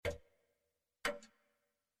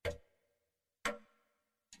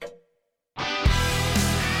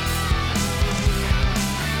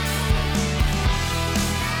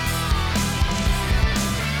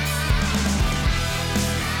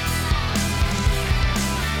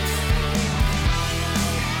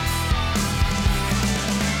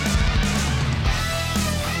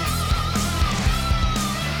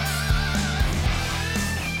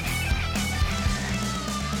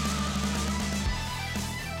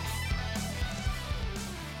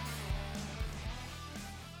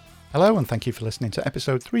Hello, and thank you for listening to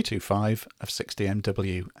episode 325 of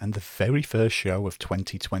 60MW and the very first show of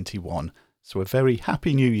 2021. So a very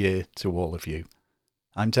happy new year to all of you.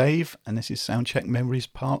 I'm Dave, and this is Soundcheck Memories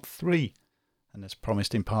Part 3. And as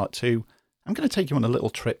promised in Part 2, I'm going to take you on a little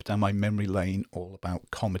trip down my memory lane all about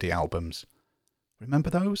comedy albums. Remember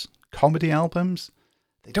those? Comedy albums?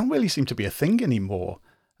 They don't really seem to be a thing anymore.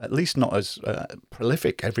 At least not as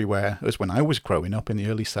prolific everywhere as when I was growing up in the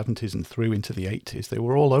early 70s and through into the 80s. They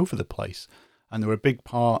were all over the place. And they were a big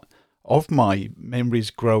part of my memories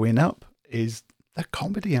growing up is the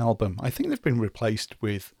comedy album. I think they've been replaced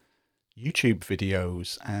with YouTube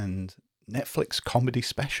videos and Netflix comedy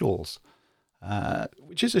specials,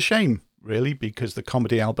 which is a shame, really, because the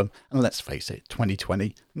comedy album, and let's face it,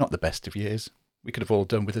 2020, not the best of years. We could have all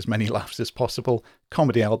done with as many laughs as possible.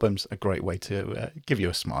 Comedy albums, a great way to give you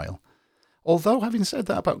a smile. Although, having said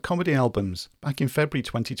that about comedy albums, back in February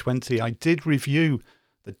 2020, I did review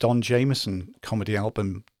the Don Jamieson comedy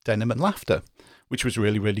album, Denim and Laughter, which was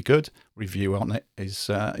really, really good. Review on it is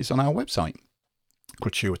on our website.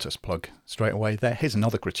 Gratuitous plug straight away there. Here's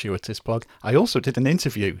another gratuitous plug. I also did an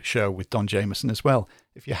interview show with Don Jamieson as well.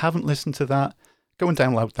 If you haven't listened to that, go and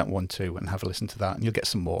download that one too and have a listen to that, and you'll get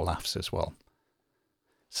some more laughs as well.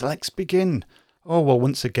 So let's begin. Oh, well,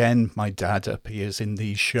 once again, my dad appears in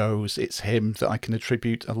these shows. It's him that I can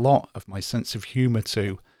attribute a lot of my sense of humour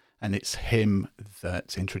to, and it's him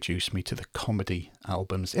that introduced me to the comedy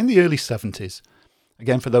albums in the early 70s.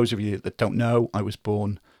 Again, for those of you that don't know, I was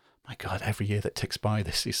born, my God, every year that ticks by,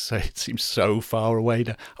 it seems so far away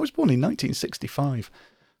now. I was born in 1965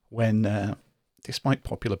 when, despite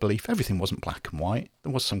popular belief, everything wasn't black and white.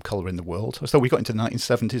 There was some colour in the world. As though we got into the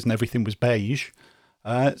 1970s and everything was beige.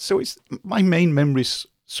 So it's my main memories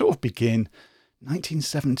sort of begin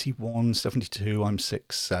 1971, 72, I'm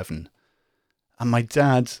 6, 7. And my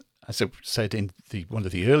dad, as I said in one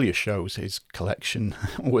of the earlier shows, his collection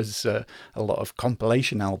was a lot of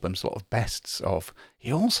compilation albums, a lot of bests of.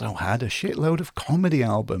 He also had a shitload of comedy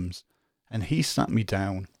albums. And he sat me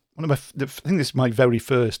down. I think this is my very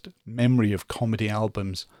first memory of comedy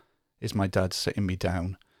albums, is my dad sitting me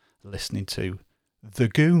down, listening to The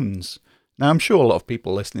Goons. Now, I'm sure a lot of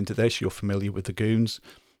people listening to this, you're familiar with the Goons,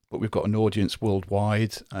 but we've got an audience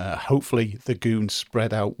worldwide. Hopefully, the Goons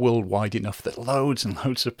spread out worldwide enough that loads and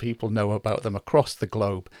loads of people know about them across the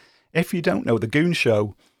globe. If you don't know, The Goon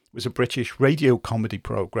Show was a British radio comedy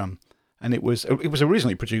programme, and it was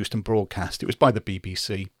originally produced and broadcast. It was by the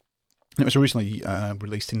BBC. It was originally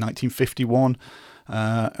released in 1951,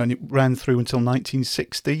 and it ran through until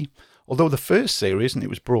 1960. Although the first series, and it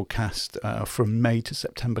was broadcast from May to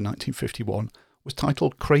September 1951, was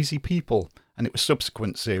titled Crazy People, and it was a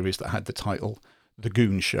subsequent series that had the title The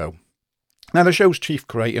Goon Show. Now, the show's chief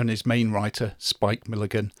creator and his main writer, Spike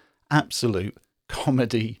Milligan, absolute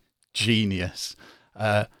comedy genius.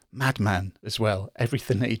 Madman as well.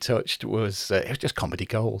 Everything that he touched was just comedy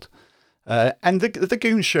gold. And the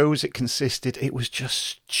Goon Shows, it was just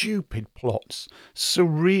stupid plots,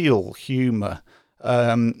 surreal humour,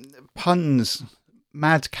 puns,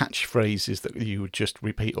 mad catchphrases that you would just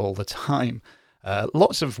repeat all the time.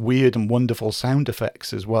 Lots of weird and wonderful sound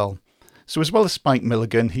effects as well. So as well as Spike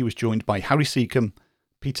Milligan, he was joined by Harry Secombe,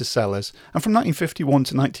 Peter Sellers, and from 1951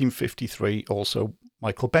 to 1953, also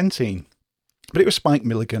Michael Bentine. But it was Spike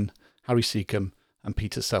Milligan, Harry Secombe, and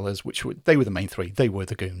Peter Sellers, they were the main three. They were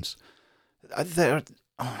the Goons. They're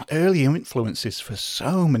early influences for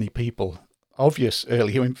so many people. Obvious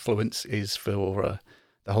early influence is for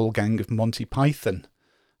the whole gang of Monty Python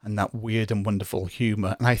and that weird and wonderful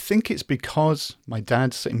humour. And I think it's because my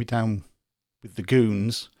dad sitting me down with the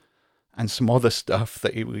Goons and some other stuff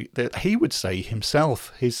that he would say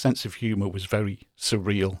himself, his sense of humour was very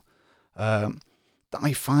surreal, that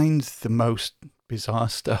I find the most bizarre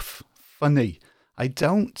stuff funny. I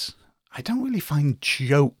don't really find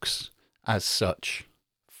jokes as such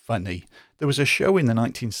funny. There was a show in the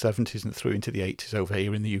 1970s and through into the 80s over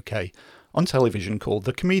here in the UK on television called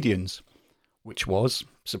The Comedians, which was,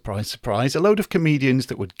 surprise, surprise, a load of comedians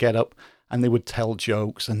that would get up and they would tell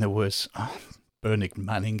jokes, and there was, Bernard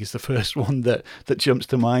Manning is the first one that jumps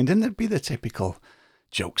to mind, and there'd be the typical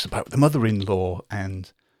jokes about the mother-in-law,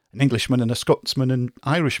 and an Englishman and a Scotsman and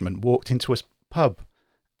Irishman walked into a pub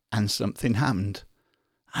and something happened.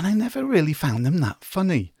 And I never really found them that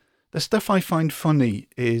funny. The stuff I find funny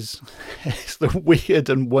is the weird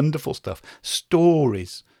and wonderful stuff.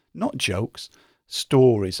 Stories, not jokes,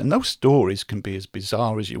 stories. And those stories can be as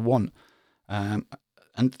bizarre as you want. And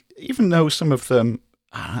even though some of them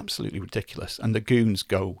are absolutely ridiculous, and the Goons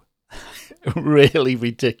go really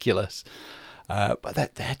ridiculous,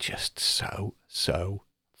 but they're just so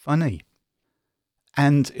funny.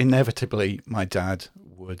 And inevitably, my dad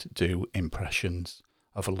would do impressions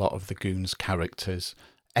of a lot of the Goons characters.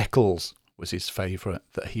 Eccles was his favourite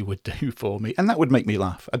that he would do for me, and that would make me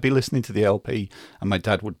laugh. I'd be listening to the LP, and my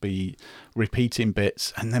dad would be repeating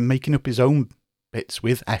bits and then making up his own bits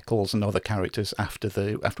with Eccles and other characters after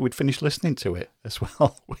we'd finished listening to it as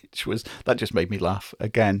well, that just made me laugh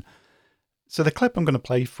again. So the clip I'm going to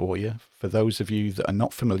play for you, for those of you that are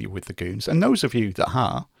not familiar with the Goons, and those of you that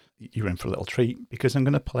are, you're in for a little treat, because I'm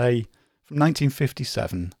going to play from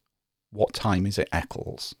 1957, What Time Is It,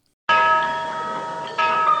 Eccles?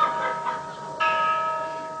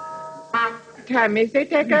 Time is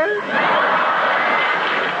it, Eccles?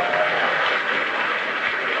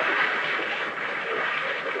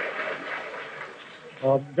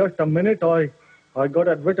 Just a minute, I got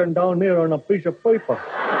it written down here on a piece of paper.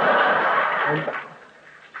 And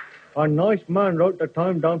a nice man wrote the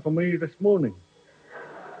time down for me this morning.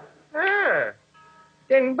 Oh.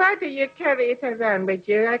 Then why do you carry it around with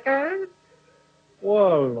you, Eccles?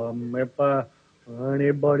 Well, if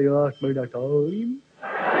anybody asks me the time,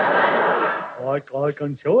 I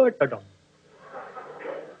can show it to them.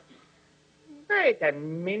 Wait a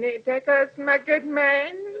minute, Eccles, my good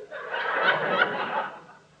man.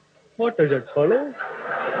 What is it, fellow?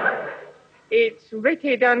 It's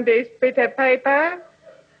written on this bit of paper.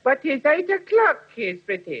 What is 8 o'clock is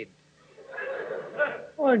written.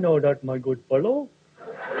 I know that, my good fellow.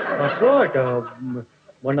 That's right.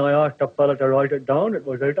 When I asked the fellow to write it down, it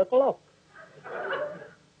was 8 o'clock.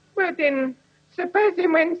 Well, then,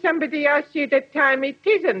 supposing when somebody asks you the time, it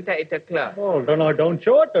isn't 8 o'clock. Well, then I don't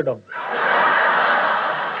show it to them.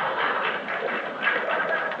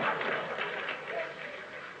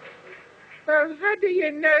 Well, how do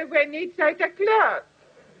you know when it's 8 o'clock?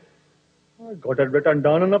 I got it written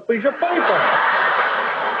down on a piece of paper.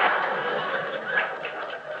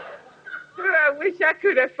 I wish I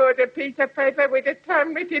could afford a piece of paper with the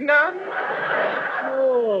time written on.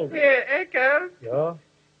 Oh. Here, Eccles. Yeah?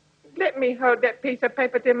 Let me hold that piece of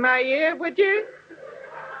paper to my ear, would you?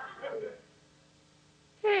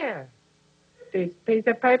 Here. This piece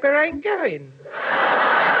of paper ain't going.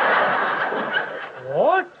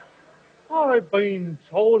 What? I've been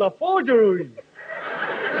told a forgery.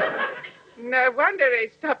 No wonder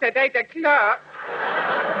it stopped at 8 o'clock.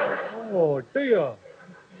 Oh, dear.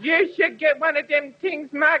 You should get one of them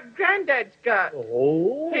things my granddad's got.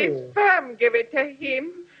 Oh. His firm gave it to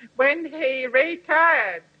him when he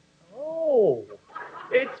retired. Oh.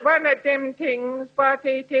 It's one of them things, what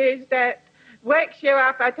it is, that wakes you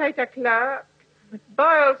up at 8 o'clock,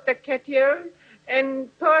 boils the kettle, and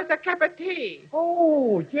pours a cup of tea.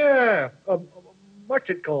 Oh, yeah. What's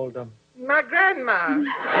it called? My grandma.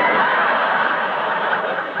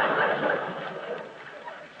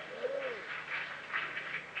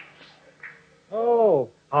 Oh,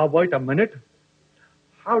 wait a minute.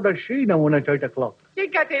 How does she know when it's 8 o'clock? She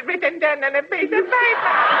got it written down on a piece of paper.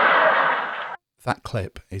 That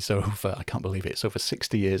clip is over, I can't believe it, it's over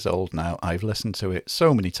 60 years old now. I've listened to it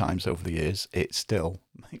so many times over the years, it still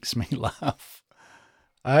makes me laugh.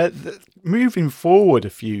 Moving forward a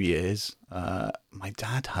few years, my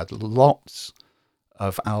dad had lots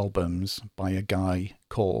of albums by a guy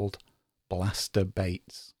called Blaster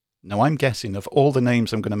Bates. Now, I'm guessing of all the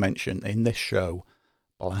names I'm going to mention in this show,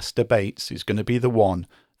 Blaster Bates is going to be the one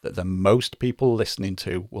that the most people listening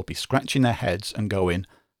to will be scratching their heads and going,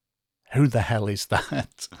 who the hell is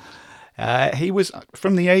that? He was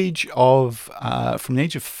from the age of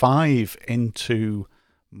 5 into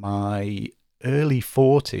my early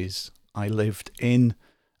 40s. I lived in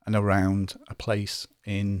and around a place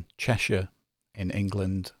in Cheshire in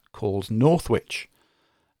England called Northwich.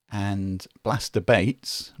 And Blaster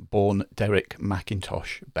Bates, born Derek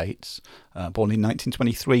McIntosh Bates, born in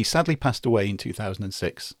 1923, sadly passed away in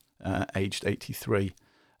 2006, aged 83.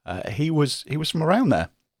 He was from around there.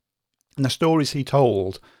 And the stories he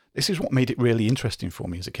told, this is what made it really interesting for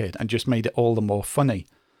me as a kid and just made it all the more funny.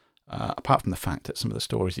 Apart from the fact that some of the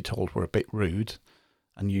stories he told were a bit rude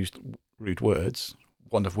and used rude words,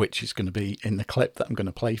 one of which is going to be in the clip that I'm going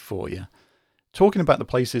to play for you. Talking about the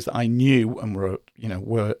places that I knew and were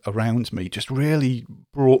around me just really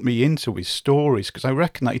brought me into his stories, because I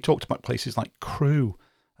reckon that he talked about places like Crewe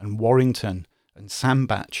and Warrington and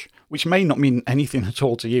Sandbach, which may not mean anything at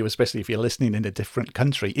all to you, especially if you're listening in a different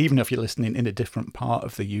country, even if you're listening in a different part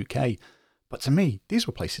of the UK. But to me, these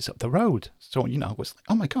were places up the road. So, I was like,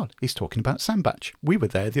 oh my God, he's talking about Sandbach. We were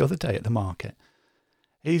there the other day at the market.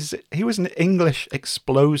 He was an English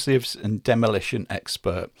explosives and demolition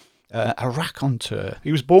expert. A raconteur.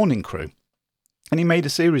 He was born in Crewe, and he made a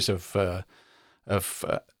series of of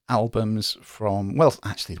albums from, well,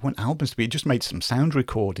 actually, they weren't albums to be, he just made some sound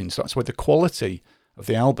recordings. So that's why the quality of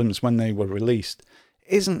the albums when they were released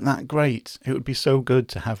isn't that great. It would be so good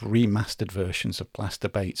to have remastered versions of Blaster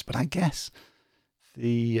Bates, but I guess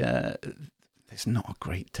there's not a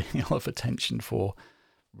great deal of attention for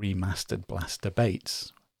remastered Blaster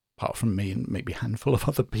Bates, apart from me and maybe a handful of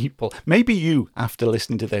other people. Maybe you, after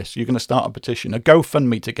listening to this, you're going to start a petition, a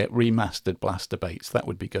GoFundMe to get remastered Blaster Bates. That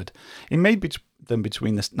would be good. He made them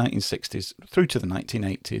between the 1960s through to the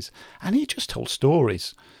 1980s, and he just told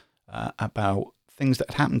stories about things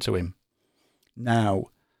that had happened to him. Now,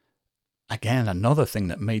 again, another thing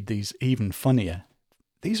that made these even funnier,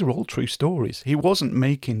 these are all true stories. He wasn't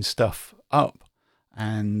making stuff up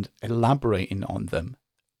and elaborating on them.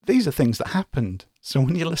 These are things that happened. So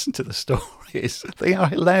when you listen to the stories, they are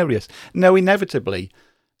hilarious. Now, inevitably,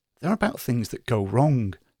 they're about things that go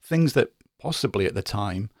wrong, things that possibly at the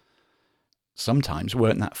time sometimes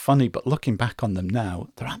weren't that funny, but looking back on them now,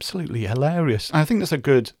 they're absolutely hilarious. And I think that's a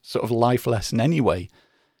good sort of life lesson anyway.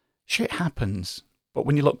 Shit happens, but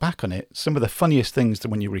when you look back on it, some of the funniest things that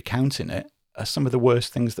when you're recounting it are some of the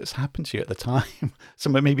worst things that's happened to you at the time.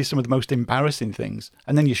 Maybe some of the most embarrassing things.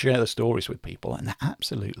 And then you share the stories with people, and they're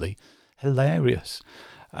absolutely hilarious.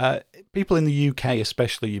 People in the UK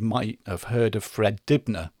especially, you might have heard of Fred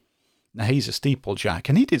Dibnah. Now, he's a steeplejack,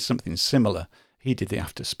 and he did something similar. He did the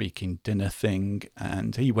After Speaking Dinner thing,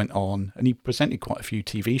 and he went on, and he presented quite a few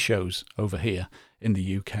TV shows over here in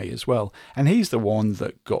the UK as well. And he's the one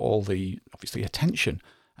that got all the, obviously, attention.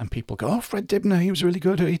 And people go, oh, Fred Dibnah, he was really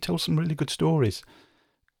good. He told some really good stories.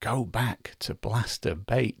 Go back to Blaster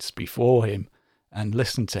Bates before him and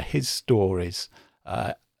listen to his stories.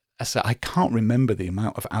 I can't remember the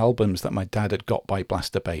amount of albums that my dad had got by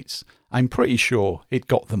Blaster Bates. I'm pretty sure he'd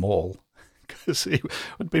got them all, because he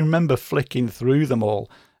would remember flicking through them all,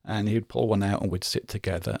 and he'd pull one out and we'd sit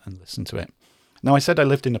together and listen to it. Now, I said I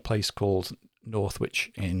lived in a place called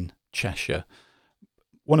Northwich in Cheshire.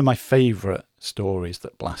 One of my favourite stories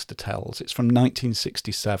that Blaster tells, it's from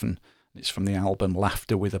 1967. It's from the album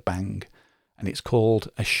Laughter with a Bang, and it's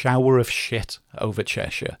called A Shower of Shit Over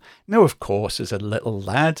Cheshire. Now, of course, as a little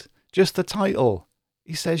lad, just the title,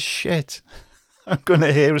 he says shit. I'm going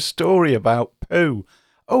to hear a story about poo.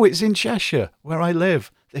 Oh, it's in Cheshire, where I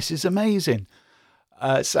live. This is amazing.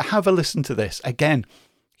 So have a listen to this. Again,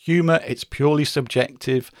 humour, it's purely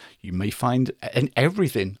subjective. You may find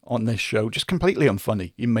everything on this show just completely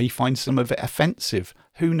unfunny. You may find some of it offensive.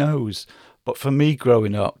 Who knows? But for me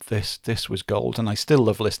growing up, this was gold, and I still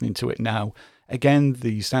love listening to it now. Again,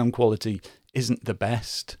 the sound quality isn't the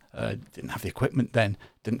best. Didn't have the equipment then.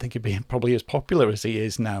 Didn't think he'd be probably as popular as he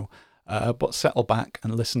is now. But settle back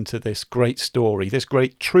and listen to this great story, this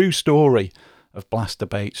great true story of Blaster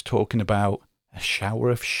Bates talking about a shower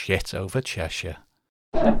of shit over Cheshire.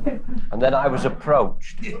 And then I was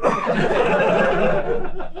approached by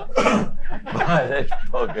this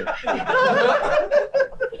bugger.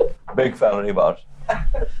 Big fella he was.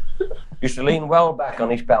 Used to lean well back on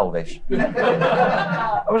his pelvis.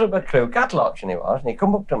 I was up at Crewe Cattle Auction he was, and he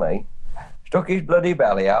come up to me, stuck his bloody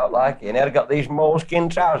belly out like, and he'd got these moleskin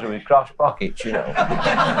trousers with cross pockets, you know.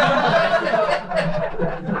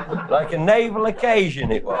 Like a naval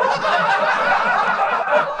occasion it was.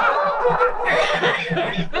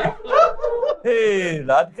 Hey,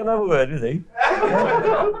 lad, can I have a word with you?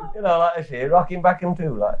 You know, like I say, rocking back and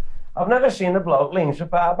two, like. I've never seen a bloke lean so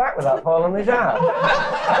far back without falling on his arm.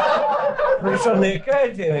 But it suddenly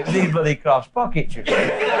occurred to him, it was these bloody cross pockets, you see.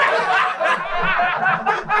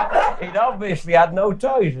 He'd obviously had no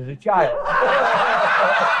toys as a child.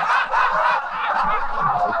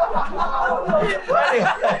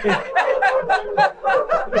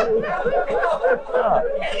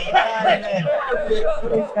 He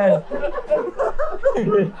said,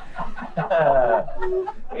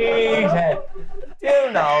 you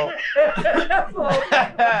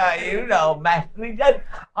know, master, he said,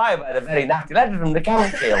 I've had a very nasty letter from the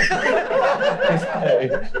council.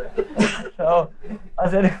 So I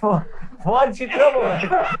said, what's your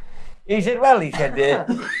trouble? He said, well, he said,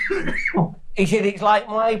 it's like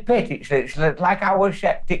my pit, it's like our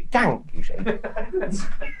septic tank, you see.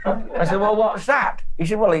 I said, well, what's that? He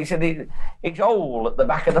said, it's old at the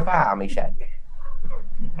back of the farm, he said.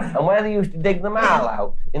 And where they used to dig the marl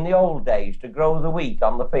out in the old days to grow the wheat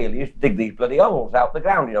on the field, they used to dig these bloody holes out the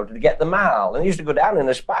ground, you know, to get the marl. And they used to go down in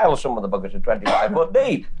a spiral, some of the buggers are 25 foot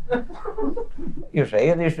deep. You see,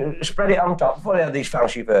 and they used to spread it on top before they had these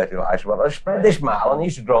fancy fertilisers. Well, they spread this marl and they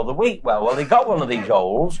used to grow the wheat well. Well, they got one of these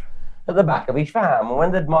holes, at the back of his farm. And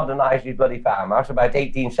when they'd modernised his bloody farmhouse about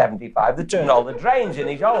 1875, they turned all the drains in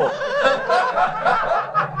his hole.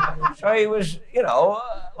 So he was, you know,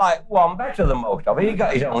 like one better than most of it. He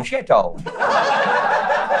got his own shithole.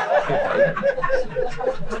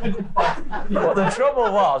 But the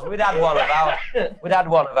trouble was, we'd had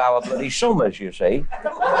one of our bloody summers, you see.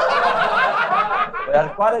 We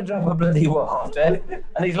had quite a drop of bloody water,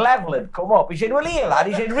 and his level had come up. He said, well, here, lad,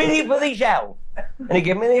 he said, read it for thyself. And he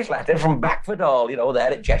gave me this letter from Backford Hall, you know,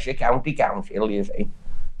 there at Cheshire County Council, you see.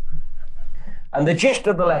 And the gist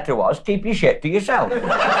of the letter was, keep your shit to yourself.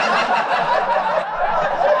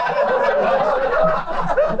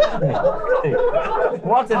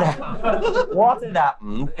 What had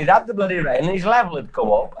happened, it had the bloody rain, and his level had come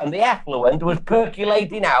up, and the effluent was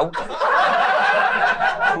percolating out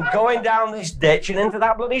and going down this ditch and into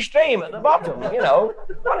that bloody stream at the bottom, you know.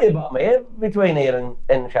 Only the bottom here, between here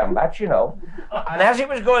and Shambach, you know. And as it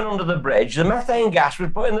was going under the bridge, the methane gas was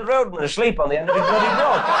putting the roadman asleep on the end of his bloody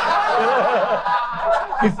rod.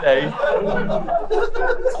 You see?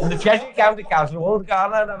 And the Cheshire County Council won't go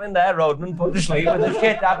on having their roadman put to sleep with the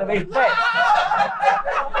shit out of his pit.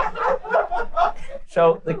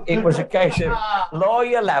 So it was a case of lower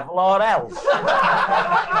your level or else.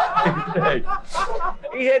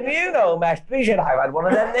 He said, you know, master, he said, I've had one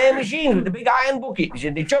of them there machines with the big iron bucket. He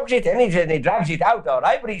said, he chucks it in, he said, he drags it out all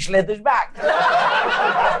right, but he slithers back.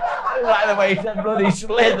 Like the way he said, bloody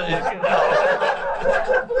slithers, you know.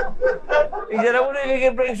 He said, I wonder if you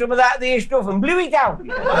can bring some of that there stuff and blew it out. And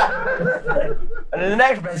then the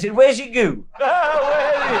next man said, where's your goo?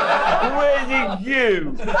 Where's your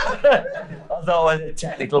goo? I thought it was a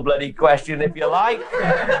technical bloody question, if you like.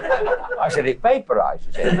 I said, it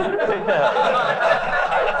vaporizes it.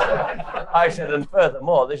 I said, and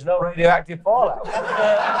furthermore, there's no radioactive fallout.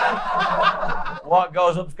 What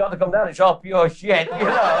goes up's got to come down, it's all pure shit, you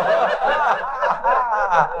know.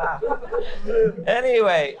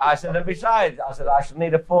 Anyway, I said, and besides, I said, I shall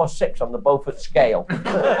need a 4-6 on the Beaufort scale. This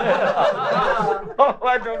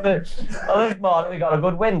morning we got a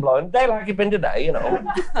good wind blowing, day like it's been today, you know.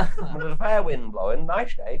 There was a fair wind blowing,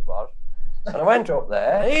 nice day it was. And I went up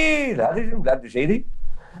there, hey, laddie, I'm glad to see thee.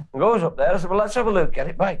 And goes up there, I said, well, let's have a look at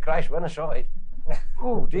it. By Christ, when I saw it,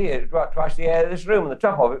 oh dear, it was twice the air of this room, and the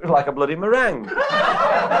top of it was like a bloody meringue. There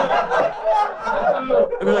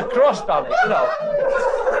was a crust on it, you know.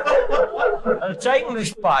 And taking the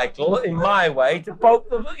spikle in my way to poke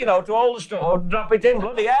the, you know, to hold the stuff and drop it in,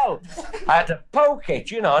 bloody hell. I had to poke it,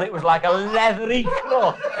 you know, and it was like a leathery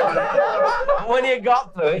crust. And when you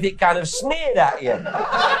got through it, it kind of sneered at you.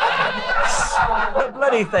 The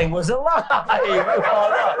bloody thing was alive.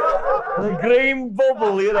 The green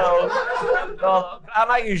bubble, you know. I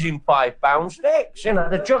like using 5-pound sticks, you know,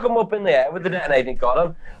 to chuck them up in the air with the detonating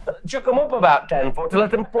column, chuck them up about 10 foot to let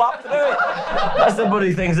them plop through it. That's the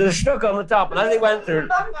bloody things that are stuck on the top, and as it went through,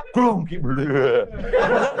 clunk,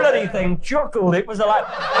 the bloody thing chuckled. It was like,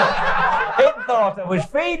 it thought I was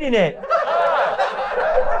feeding it.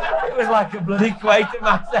 It was like a bloody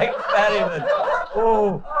Quatermass experiment.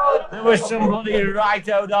 Oh, there was some bloody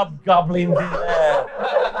right-o hobgoblins in there.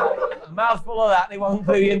 A mouthful of that, and it wasn't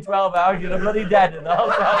through you in 12 hours, you're bloody dead, and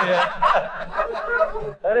I'll tell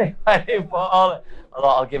you. Anyway, I thought,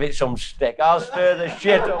 I'll give it some stick. I'll stir the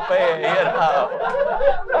shit up here, you know.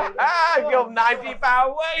 Give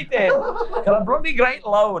 90-pound weight in. Got a bloody great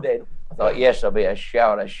load in. I thought, yes, there'll be a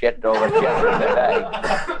shower of shit over Chester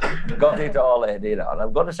today. Got it all in, you know, and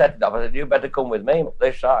I'm going to set it up. I said, you better come with me up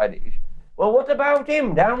this side. Well, what about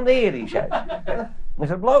him down there, he said.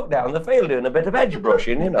 There's a bloke down the field doing a bit of edge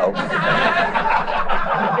brushing, you know.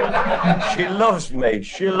 She loves me.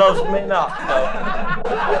 She loves me not. No.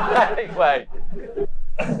 Anyway,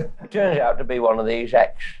 turns out to be one of these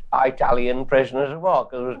ex-Italian prisoners of war,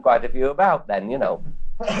 because there was quite a few about then, you know.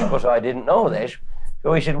 Of course, I didn't know this.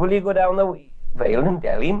 So he said, will you go down the field and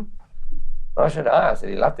tell him? I said, I said,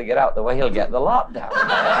 he'll have to get out the way, he'll get the lot down.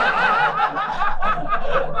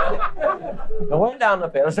 I went down the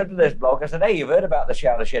field, I said to this bloke, I said, hey, you've heard about the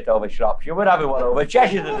shower of shit over Shropshire? We're having one over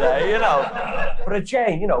Cheshire today, you know. For a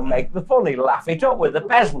change, you know, make the funny, laugh it up with the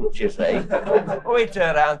peasants, you see. We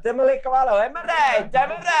turn around, Timalicavallo,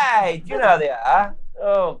 Emirate, you know they are.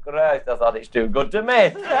 Oh, Christ, I thought it's too good to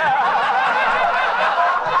miss.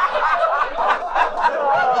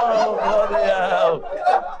 Oh, bloody hell.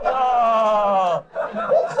 Oh.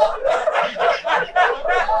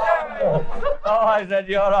 Oh, I said,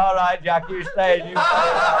 you're all right, Jack, you stay.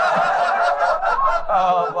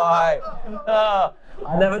 Oh, boy. Oh.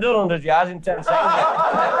 I never done 100 yards in 10 seconds.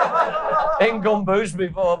 in Gumboos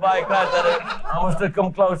before by class. I must have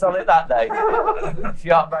come close on it that day.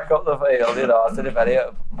 Shot back up the field, you know. I said, very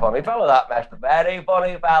funny fella that Master, very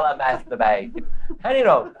funny fella, Master Mate. And you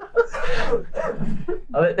know,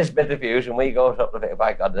 I let this bit of fuse and we goes up the field.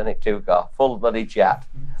 By God, then it took off, full bloody chat.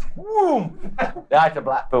 Boom! The height of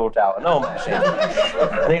Blackpool Tower, no message.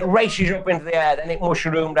 And it races up into the air, then it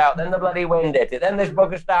mushroomed out, then the bloody wind hit it, then this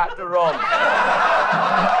bugger started to run.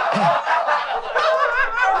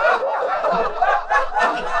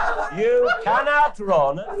 You cannot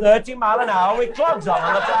run at 30 mile an hour with clogs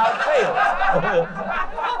on the ploughed field.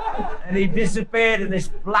 And he disappeared in this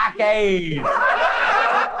black haze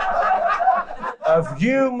of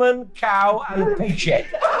human, cow and pig shit.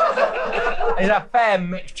 It's a fair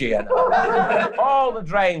mixture, you know. All the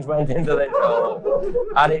drains went into this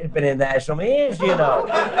hole, and it had been in there some years, you know.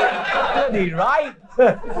 Bloody right.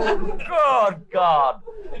 Good God.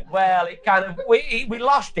 Well, it kind of, we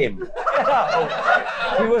lost him. You know?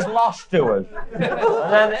 He was lost to us. And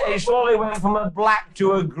then it slowly went from a black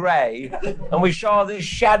to a grey, and we saw this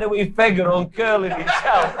shadowy figure uncurling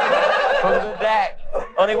itself from the deck.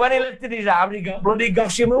 Only when he lifted his arms, he got bloody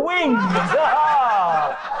gossamer wings.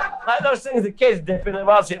 Oh, like those things the kids dip in the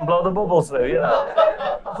basket and blow the bubbles through, you know.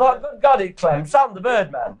 I thought, good God, it Clem, Sam the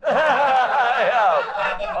Birdman. You know.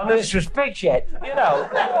 And this was pig shit, you know.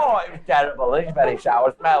 Oh, it was terrible. It's very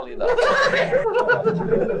sour smell, you know.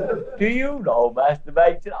 Do you know, Master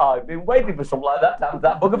Mate, I've been waiting for something like that to happen to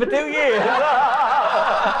that bugger for 2 years.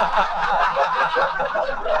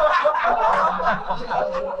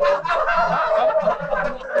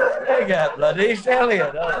 They get bloody silly,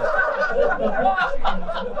 don't they?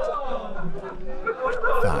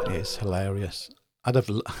 That is hilarious. I'd have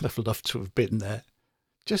loved to have been there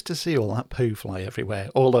just to see all that poo fly everywhere,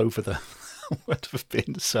 all over the... would have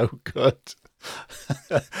been so good.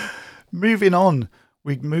 Moving on,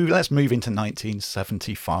 let's move into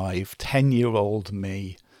 1975. 10-year-old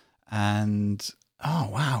me, and oh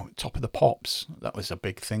wow, Top of the Pops. That was a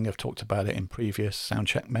big thing. I've talked about it in previous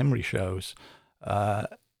Soundcheck memory shows.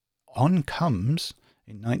 On comes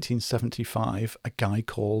in 1975 a guy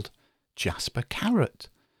called Jasper Carrott,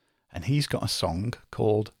 and he's got a song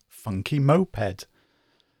called Funky Moped.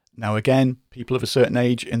 Now again, people of a certain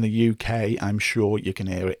age in the UK, I'm sure you can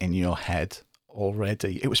hear it in your head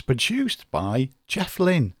already. It was produced by Jeff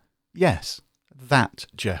Lynne. Yes, that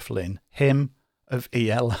Jeff Lynne, him of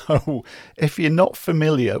ELO. If you're not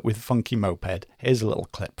familiar with Funky Moped, here's a little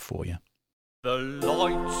clip for you. The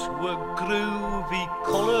lights were groovy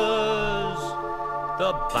colours,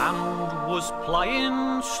 the band was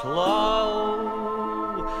playing slow.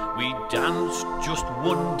 We danced just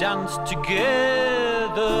one dance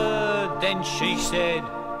together, then she said,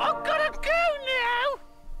 I've gotta go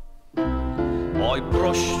now. I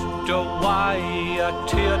brushed away a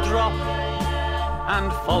teardrop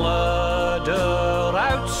and followed her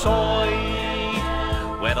outside,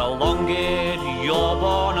 where a long-haired yob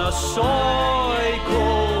on a cycle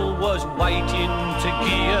was waiting to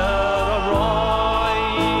give her a ride.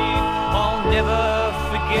 I'll never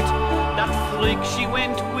forget that freak she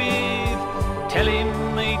went with, telling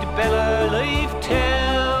me to better leave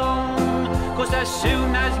town, 'cause as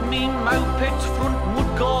soon as me moped's front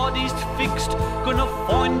mudguard is fixed, gonna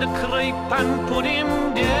find the creep and put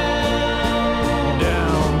him down.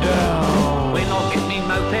 Down, down. When I get me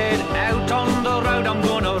moped out on the road, I'm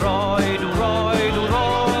gonna ride, ride,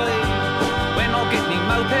 ride. When I get me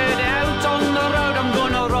moped out on the road, I'm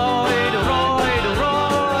gonna ride, ride,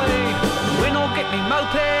 ride. When I get me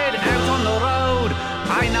moped out on the road,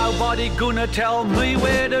 ain't nobody gonna tell me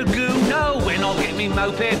where to go. No, when I get me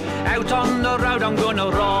moped out on the road, I'm gonna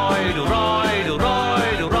ride, ride,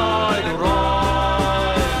 ride, ride, ride.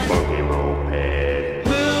 Funky moped,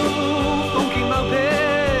 move, funky moped,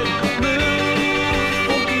 move,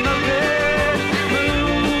 funky moped,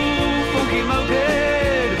 move, funky moped,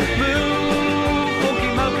 move, funky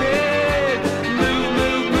moped, move,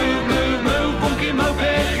 move, move, move, move, funky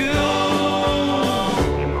moped, go.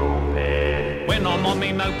 Funky moped. When I'm on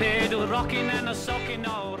me moped, rocking and a socking,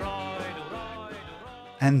 I'll ride, ride, ride.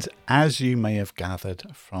 And as you may have gathered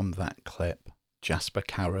from that clip, Jasper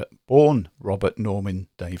Carrott, born Robert Norman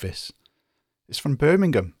Davis, is from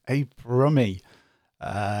Birmingham, a Brummie.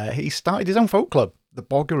 He started his own folk club, the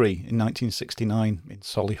Boggery, in 1969 in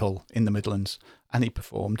Solihull in the Midlands, and he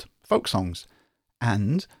performed folk songs.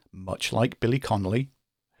 And much like Billy Connolly,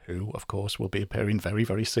 who of course will be appearing very,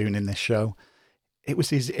 very soon in this show, it was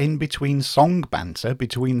his in-between song banter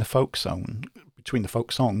between the folk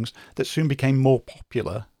songs that soon became more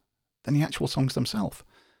popular than the actual songs themselves.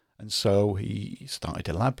 And so he started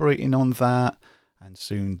elaborating on that, and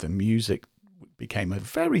soon the music became a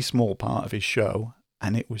very small part of his show,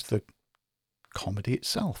 and it was the comedy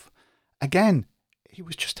itself. Again, he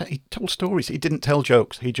told stories. He didn't tell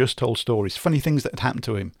jokes. He just told stories. Funny things that had happened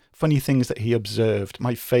to him. Funny things that he observed.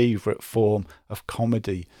 My favourite form of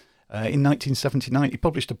comedy. In 1979, he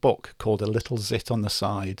published a book called A Little Zit on the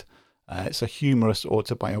Side. It's a humorous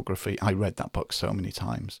autobiography. I read that book so many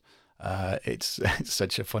times. It's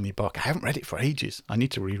such a funny book. I haven't read it for ages. I need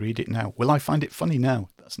to reread it now. Will I find it funny now?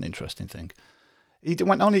 That's an interesting thing. He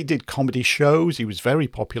went on, he did comedy shows. He was very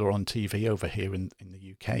popular on TV over here in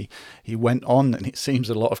the UK. He went on, and it seems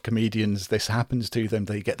a lot of comedians, this happens to them.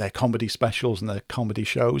 They get their comedy specials and their comedy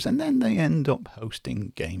shows, and then they end up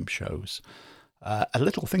hosting game shows. A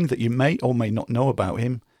little thing that you may or may not know about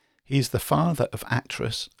him, he's the father of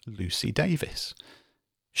actress Lucy Davis.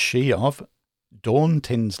 She of Dawn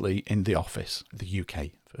Tinsley in The Office, the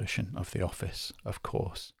UK version of The Office, of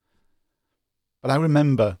course. But I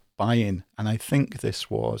remember buying, and I think this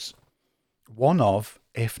was one of,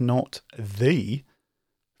 if not the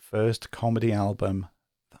first comedy album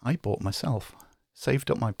that I bought myself.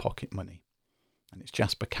 Saved up my pocket money. And it's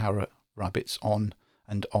Jasper Carrott, Rabbits On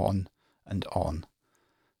and On and On.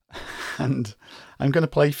 And I'm going to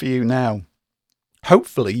play for you now.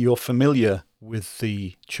 Hopefully you're familiar with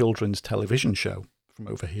the children's television show from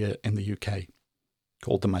over here in the UK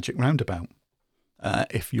called The Magic Roundabout.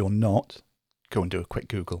 If you're not, go and do a quick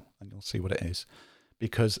Google and you'll see what it is.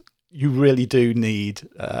 Because you really do need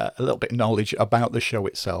a little bit of knowledge about the show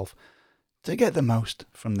itself to get the most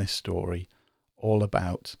from this story all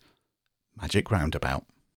about Magic Roundabout.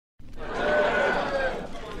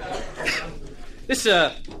 This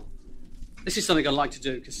is something I'd like to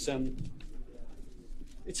do because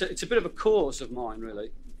it's a bit of a cause of mine,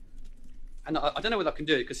 really. And I don't know whether I can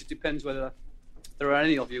do it because it depends whether there are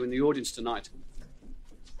any of you in the audience tonight.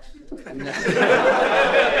 And,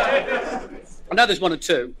 I know there's one or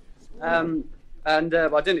two, and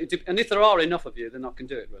if there are enough of you, then I can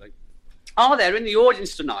do it, really. Are there in the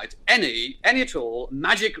audience tonight any at all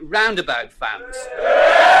Magic Roundabout fans?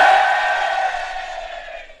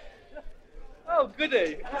 Oh,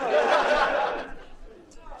 goody.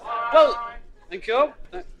 Well, thank you.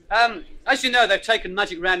 As you know, they've taken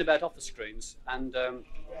Magic Roundabout off the screens, and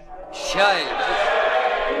shame.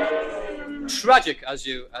 Tragic, as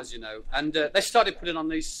you know. And they started putting on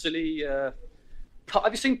these silly... have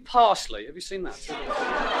you seen Parsley? Have you seen that?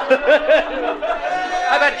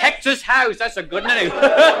 How about Hector's House? That's a good name.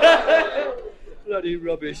 Bloody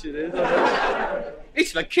rubbish it is.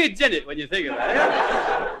 It's for kids, isn't it, when you think about it?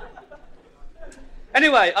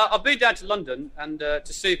 Anyway, I've been down to London and to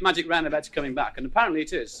see if Magic Roundabout's coming back, and apparently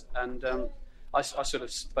it is. And I sort of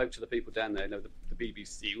spoke to the people down there, the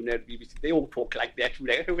BBC, the BBC, they all talk like that.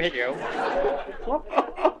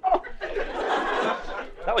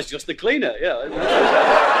 That was just the cleaner, yeah.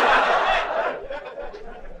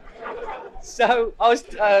 So I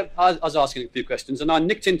was asking a few questions, and I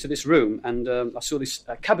nicked into this room, and I saw this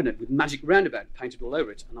cabinet with Magic Roundabout painted all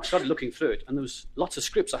over it, and I started looking through it, and there was lots of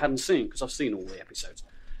scripts I hadn't seen, because I've seen all the episodes.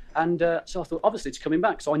 And so I thought, obviously it's coming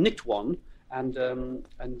back, so I nicked one, and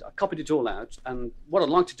I copied it all out, and what I'd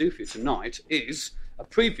like to do for you tonight is a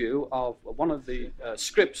preview of one of the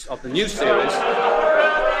scripts of the new series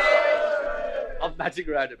of Magic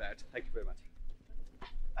Roundabout. Thank you very much.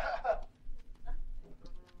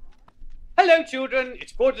 Hello, children.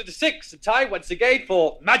 It's 6:45, the time once again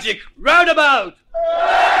for Magic Roundabout.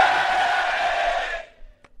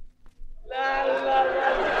 La, la, la, la.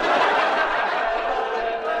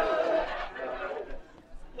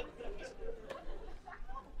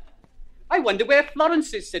 I wonder where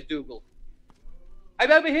Florence is, said Dougal.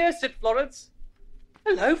 I'm over here, said Florence.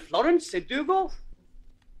 Hello, Florence, said Dougal.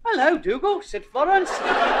 Hello, Dougal, said Florence.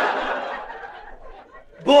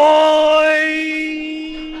 Boy!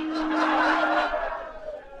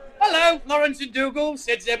 Hello, Florence and Dougal,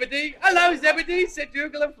 said Zebedee. Hello, Zebedee, said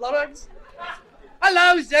Dougal and Florence.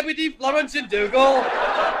 Hello, Zebedee, Florence and Dougal,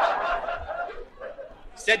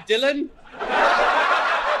 said Dylan.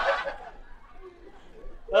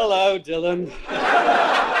 Hello, Dylan,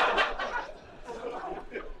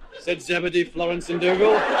 said Zebedee, Florence and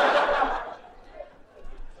Dougal.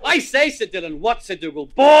 I say, said Dylan. What, said Dougal.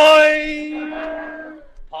 Boy!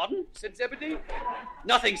 Pardon, said Zebedee.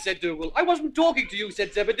 Nothing, said Dougal. I wasn't talking to you,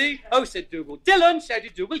 said Zebedee. Oh, said Dougal. Dylan,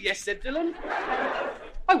 shouted Dougal. Yes, said Dylan.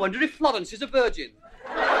 I wonder if Florence is a virgin.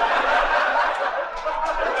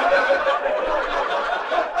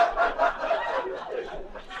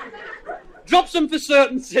 Drop some for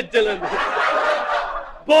certain, said Dylan.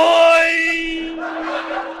 Boy!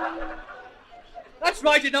 That's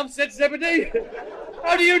right enough, said Zebedee.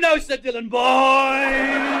 How do you know, said Dylan. Boy!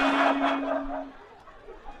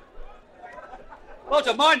 Well,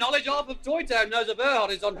 to my knowledge, half of Toy Town knows of her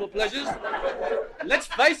horizontal pleasures. And let's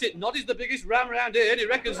face it, Noddy's the biggest ram round here, and he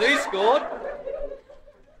reckons he scored.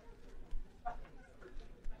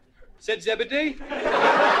 Said Zebedee.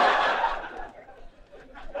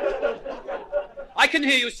 I can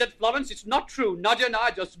hear you, said Florence. It's not true. Nadia and I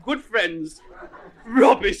are just good friends.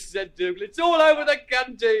 Rubbish, said Dougal. It's all over the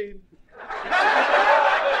canteen.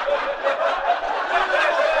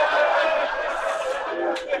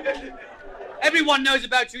 Everyone knows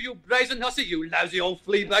about you, you brazen hussy, you lousy old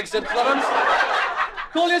flea bag, said Florence.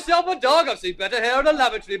 Call yourself a dog, I've seen better hair on a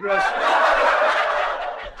lavatory brush.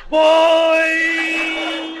 Boy!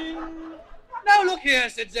 Now look here,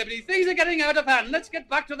 said Zebedee, things are getting out of hand. Let's get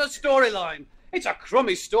back to the storyline. It's a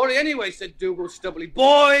crummy story anyway, said Dougal stubbily.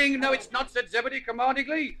 Boing! No, it's not, said Zebedee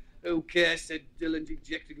commandingly. Who cares, said Dylan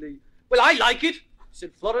dejectedly. Well, I like it,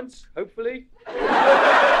 said Florence, hopefully.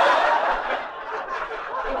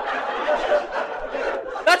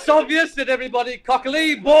 That's obvious, said everybody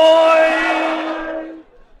cockily. Boy!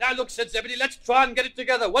 Now look, said Zebedee, let's try and get it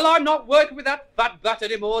together. Well, I'm not working with that fat bat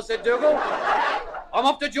anymore, said Dougal. I'm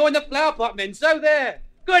off to join the flower pot men, so there.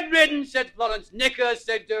 Good riddance, said Florence. Knickers,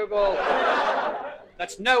 said Dougal.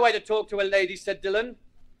 That's no way to talk to a lady, said Dylan,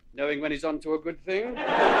 knowing when he's on to a good thing.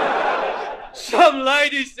 Some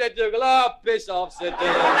lady, said Dougal. Oh, piss off, said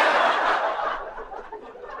Dylan.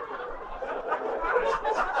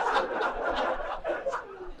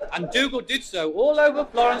 And Dougal did so all over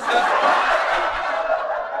Florence.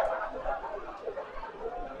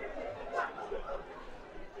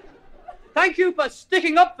 Thank you for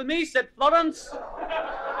sticking up for me, said Florence.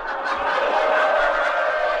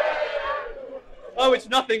 Oh, it's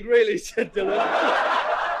nothing really, said Dylan.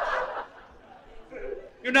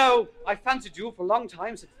 You know, I fancied you for a long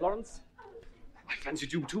time, said Florence. I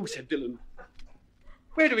fancied you too, said Dylan.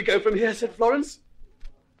 Where do we go from here, said Florence.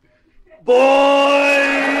 Boy!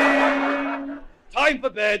 Time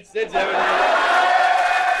for bed, said Zebedee.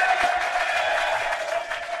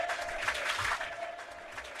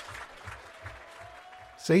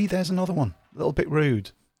 See, there's another one. A little bit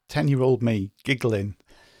rude. 10-year-old me giggling.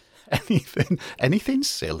 Anything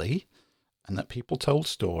silly, and that people told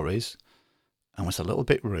stories and was a little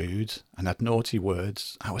bit rude and had naughty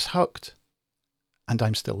words, I was hooked. And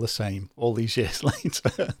I'm still the same all these years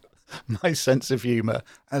later. My sense of humour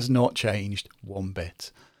has not changed one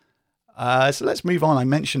bit. So let's move on. I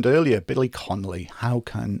mentioned earlier Billy Connolly. How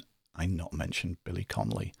can I not mention Billy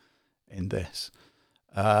Connolly in this?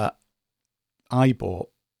 I bought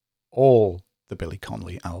all the Billy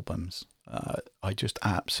Connolly albums. I just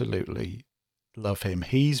absolutely love him.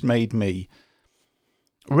 He's made me...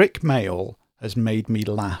 Rick Mayall has made me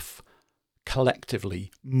laugh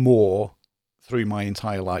collectively more through my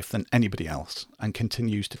entire life than anybody else, and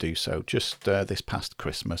continues to do so. Just this past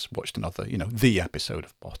Christmas, watched another, the episode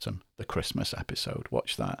of Bottom, the Christmas episode,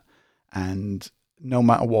 watched that. And no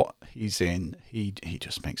matter what he's in, he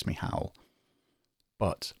just makes me howl.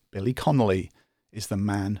 But Billy Connolly is the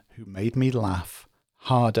man who made me laugh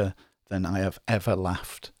harder than I have ever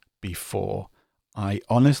laughed before. I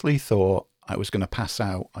honestly thought I was going to pass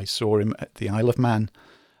out. I saw him at the Isle of Man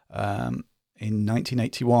in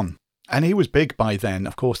 1981. And he was big by then.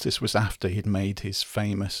 Of course, this was after he'd made his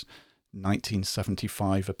famous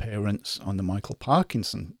 1975 appearance on the Michael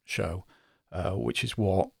Parkinson show, which is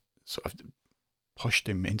what sort of pushed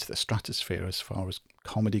him into the stratosphere as far as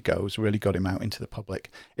comedy goes, really got him out into the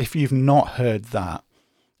public. If you've not heard that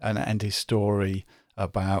and his story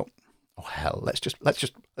about, oh hell, let's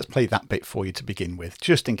play that bit for you to begin with,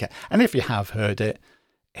 just in case. And if you have heard it,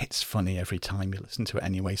 it's funny every time you listen to it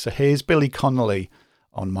anyway. So here's Billy Connolly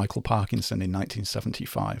on Michael Parkinson in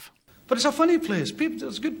 1975. But it's a funny place.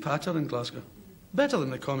 There's good patter in Glasgow. Better than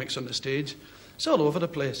the comics on the stage. It's all over the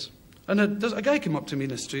place. And there's a guy came up to me in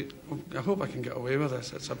the street. Oh, I hope I can get away with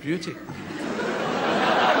this. It's a beauty.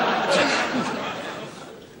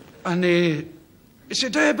 And he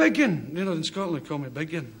said, "Hey, Biggin." In Scotland they call me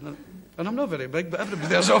Biggin. And I'm not very big, but everybody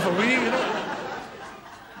there's awful wee,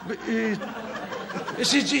 But he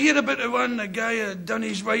said, "Did you hear about the guy had done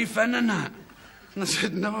his wife in and that?" And I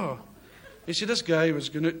said, "No." He said, "This guy was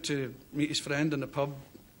going out to meet his friend in the pub,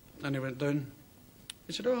 and he went down.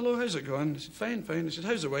 He said, 'Oh, hello, how's it going?' He said, 'Fine, fine.' He said,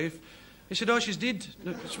 'How's the wife?' He said, 'Oh, she's dead.'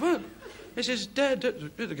 I said, 'What?' He says, 'Dead,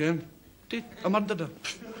 do it again. Dead. I murdered her.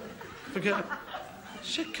 Forget it.'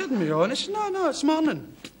 She said, 'Kidding me on?' He said, 'No, it's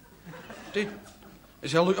morning. Dead.' He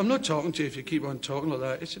said, 'Look, I'm not talking to you if you keep on talking like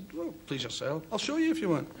that.' He said, 'Well, please yourself. I'll show you if you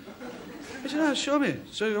want.' He said, 'No, show me.'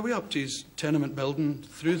 So are we up to his tenement building,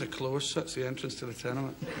 through the close, that's the entrance to the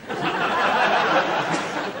tenement.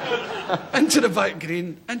 into the back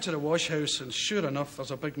green, into the wash house, and sure enough,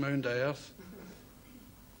 there's a big mound of earth.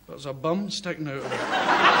 There's a bum sticking out of it.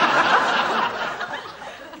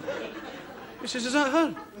 He says, is that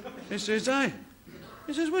her? He says, aye.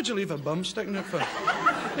 He says, what'd you leave a bum sticking out for?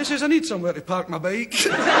 He says, I need somewhere to park my bike.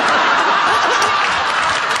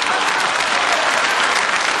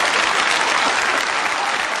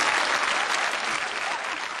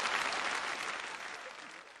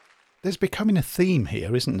 There's becoming a theme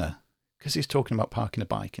here, isn't there? Because he's talking about parking a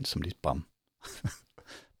bike in somebody's bum.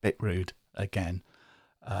 Bit rude, again.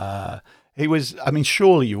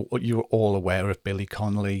 Surely you're all aware of Billy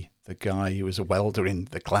Connolly, the guy who was a welder in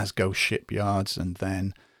the Glasgow shipyards and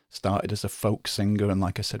then started as a folk singer, and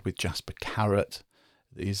like I said, with Jasper Carrott,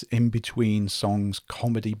 these in-between songs,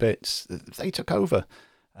 comedy bits, they took over.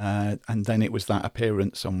 And then it was that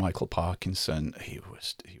appearance on Michael Parkinson. He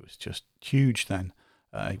was just huge then.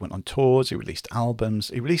 He went on tours, he released albums,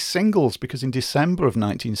 he released singles, because in December of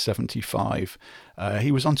 1975,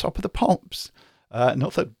 he was on Top of the Pops.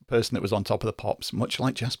 Another person that was on Top of the Pops, much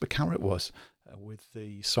like Jasper Carrott was, with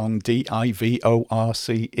the song Divorce.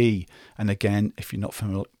 And again, if you're not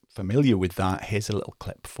familiar with that, here's a little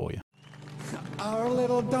clip for you. Our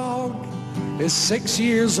little dog is 6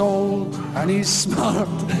 years old, and he's smart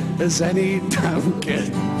as any damn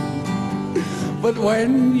kid. But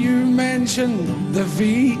when you mention the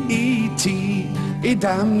VET, he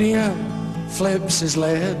damn near flips his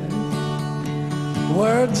lid.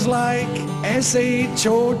 Words like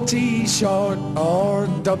S-H-O-T short or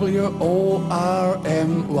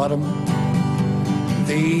W-O-R-M, worm.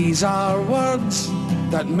 These are words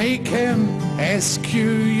that make him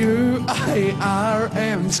S-Q-U-I-R-M,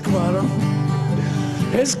 squirm.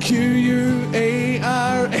 It's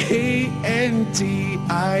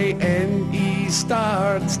Q-U-A-R-A-N-T-I-N-E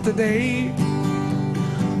starts today,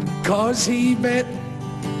 'cause he bit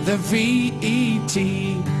the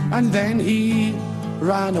V-E-T and then he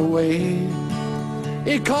ran away.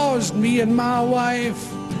 He caused me and my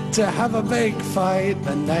wife to have a big fight,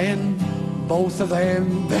 and then both of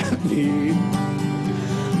them bit me.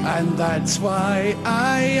 And that's why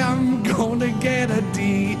I am gonna get a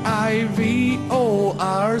D-I-V-O-R-C-E.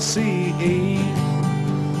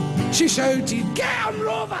 She shouted, "Get on,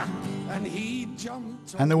 Rover!" And he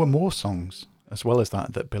jumped. And there were more songs as well as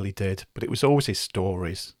that Billy did, but it was always his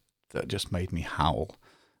stories that just made me howl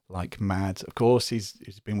like mad. Of course, he's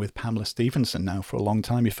been with Pamela Stephenson now for a long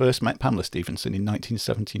time. He first met Pamela Stephenson in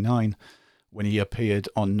 1979 when he appeared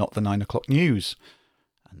on Not the 9 O'Clock News.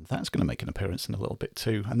 And that's going to make an appearance in a little bit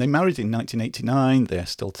too. And they married in 1989. They're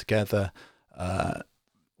still together.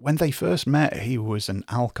 When they first met, he was an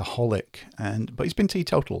alcoholic, but he's been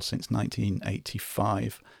teetotal since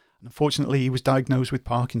 1985. And unfortunately, he was diagnosed with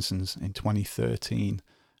Parkinson's in 2013.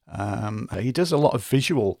 He does a lot of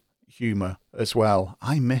visual humour as well.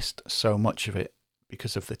 I missed so much of it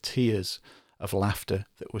because of the tears of laughter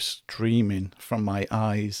that were streaming from my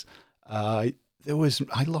eyes. I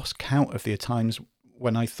lost count of the times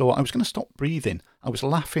when I thought I was going to stop breathing. I was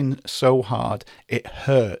laughing so hard it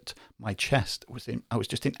hurt. My chest I was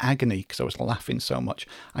just in agony because I was laughing so much.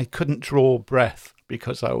 I couldn't draw breath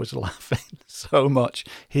because I was laughing so much.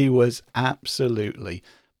 He was absolutely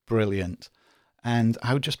brilliant. And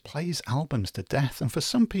I would just play his albums to death. And for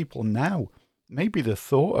some people now, maybe the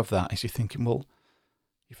thought of that is you're thinking, well,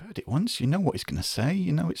 you've heard it once, you know what he's going to say,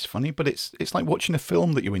 you know it's funny, but it's like watching a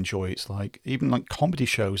film that you enjoy. It's like, even like comedy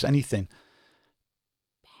shows, anything.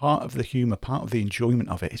 Part of the humour, part of the enjoyment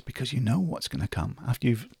of it is because you know what's going to come after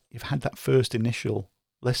you've had that first initial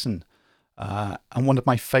listen. And one of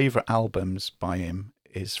my favourite albums by him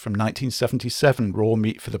is from 1977, Raw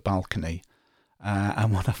Meat for the Balcony.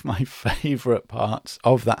 And one of my favourite parts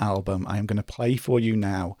of that album I am going to play for you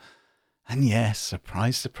now. And yes,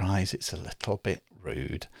 surprise, surprise, it's a little bit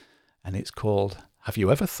rude. And it's called, Have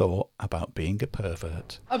You Ever Thought About Being a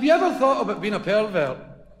Pervert? Have you ever thought about being a pervert?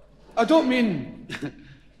 I don't mean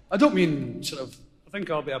sort of, I think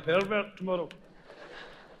I'll be a pervert tomorrow.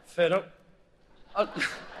 Fed up. I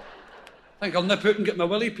think I'll nip out and get my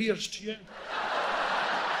willy pierced, yeah.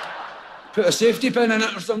 Put a safety pin in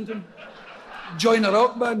it or something. Join a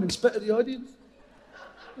rock band and spit at the audience.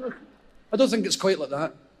 I don't think it's quite like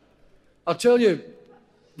that. I'll tell you,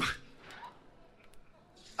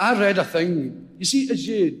 I read a thing. You see, as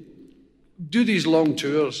you do these long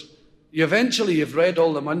tours, you've read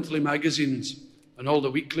all the monthly magazines and all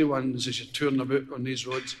the weekly ones as you're touring about on these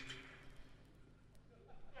roads.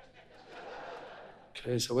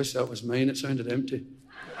 Christ, I wish that was mine. It sounded empty.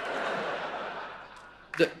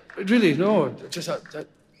 Really, no, just that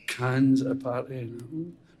cans at a party. You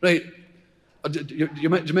know? Right, Do you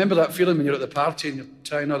remember that feeling when you're at the party and you're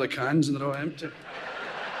trying all the cans and they're all empty?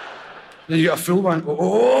 Then you get a full one.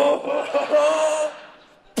 Oh!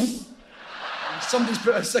 Somebody's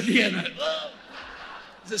put a ciggy in it.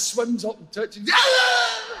 As it swims up and touches.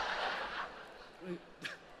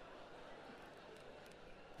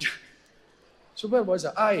 So where was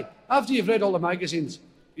it? Aye, after you've read all the magazines,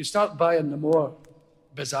 you start buying the more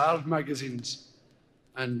bizarre magazines.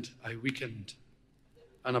 And I weakened,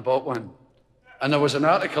 and I bought one. And there was an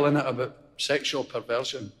article in it about sexual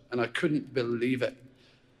perversion, and I couldn't believe it.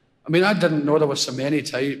 I mean, I didn't know there were so many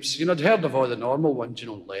types. You know, I'd heard of all the normal ones, you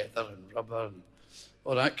know, leather and rubber and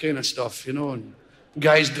all that kind of stuff, you know, and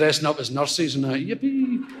guys dressing up as nurses and that,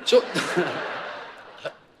 yippee. So,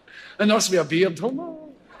 a nurse with a beard,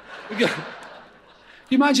 hello. Can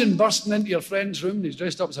you imagine bursting into your friend's room and he's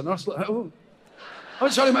dressed up as a nurse? Like, oh,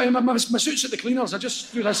 sorry, my suit's at the cleaners. I just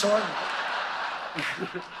threw this on.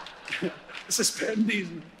 Suspend these.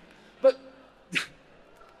 But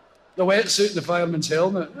the wetsuit and the fireman's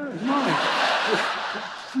helmet. Oh, my.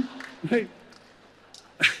 Right.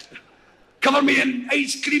 Cover me in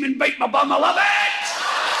ice cream and bite my bum. I love it!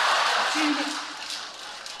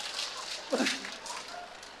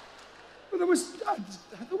 But there was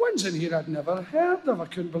the ones in here I'd never heard of. I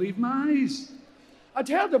couldn't believe my eyes. I'd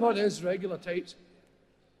heard about his regular types.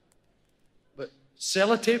 But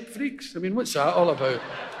sellotape freaks? I mean, what's that all about?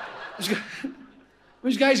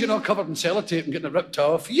 Those guys getting all covered in sellotape and getting it ripped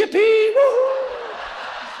off. Yippee! Woohoo!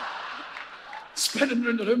 Spinning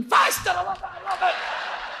around the room. Faster! I love it!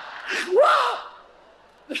 Whoa!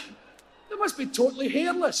 They must be totally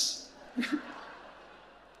hairless.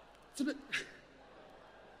 And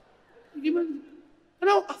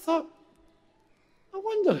I thought, I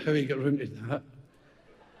wonder how he got round to that.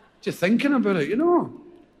 Just thinking about it, you know.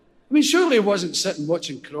 I mean, surely he wasn't sitting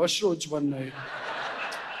watching Crossroads one night.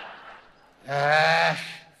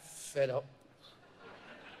 Fed up.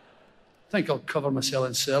 I think I'll cover myself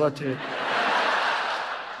in sellotape.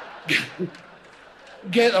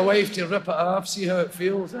 Get the wife to rip it off, see how it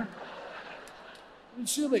feels. I mean,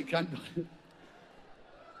 surely it can't be.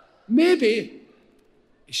 Maybe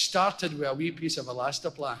he started with a wee piece of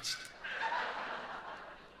elastoplast.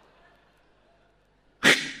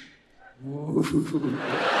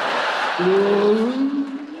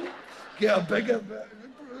 Get a bigger bit.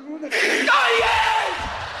 Oh, yeah!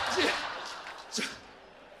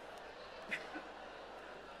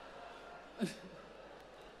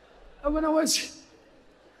 And when I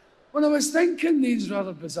was thinking these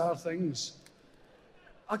rather bizarre things,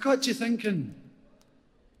 I got to thinking,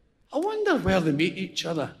 I wonder where they meet each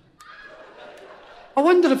other. I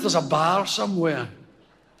wonder if there's a bar somewhere.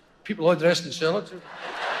 People all dressed in sellotape.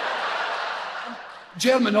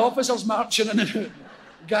 German officers marching in and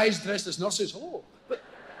guys dressed as nurses. Oh, but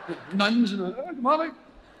nuns and good morning.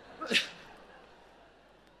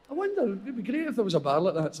 I wonder, it'd be great if there was a bar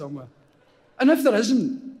like that somewhere. And if there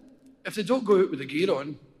isn't, if they don't go out with the gear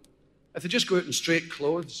on, if they just go out in straight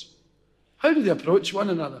clothes, how do they approach one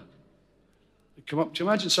another? They come up. Do you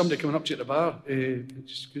imagine somebody coming up to you at the bar?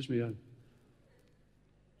 Excuse me,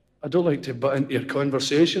 I don't like to butt into your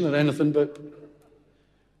conversation or anything, but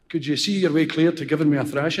could you see your way clear to giving me a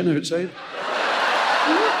thrashing outside? What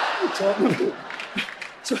are you talking about?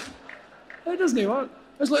 So, that doesn't work.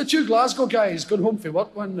 There's like two Glasgow guys going home from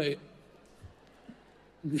work one night.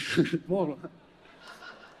 More.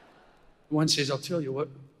 One says, I'll tell you what,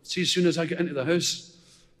 see, as soon as I get into the house,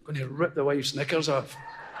 I'm going to rip the wife's knickers off.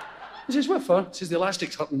 He says, what for? He says, the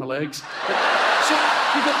elastic's hurting my legs. So,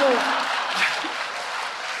 you got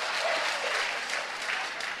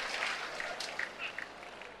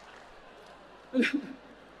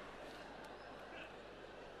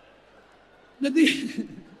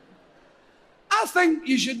I think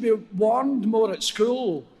you should be warned more at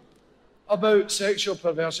school about sexual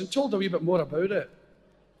perversion, told a wee bit more about it.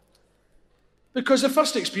 Because the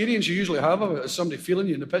first experience you usually have of it is somebody feeling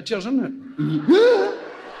you in the pictures, isn't it?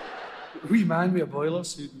 Wee man with a boiler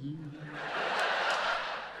suit.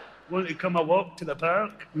 Want to come a walk to the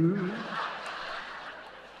park?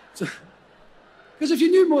 Because if you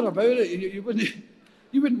knew more about it, you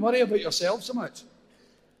wouldn't worry about yourself so much.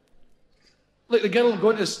 Like the girl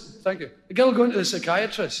going to the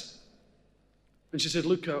psychiatrist, and she said,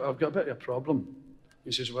 look, I've got a bit of a problem.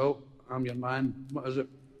 He says, well, I'm your man. What is it?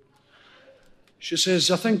 She says,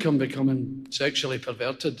 I think I'm becoming sexually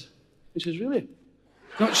perverted. He says, really?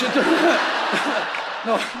 No, she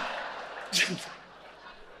no.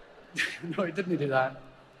 No, he didn't do that.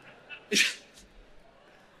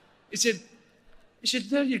 He said,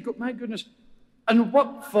 there you go, my goodness. And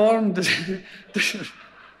what form does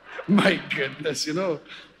my goodness, you know,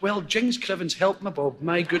 Well, Jings Crivens, help me, Bob.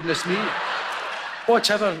 My goodness me.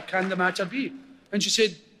 Whatever can the matter be? And he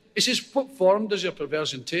says, what form does your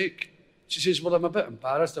perversion take? She says, well, I'm a bit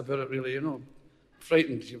embarrassed about it, really, you know.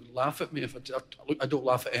 Frightened you would laugh at me if I don't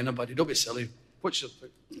laugh at anybody. Don't be silly. What's your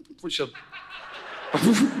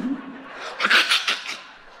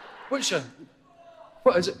what is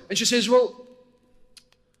it? And she says, well,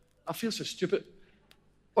 I feel so stupid.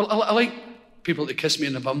 Well, I like people to kiss me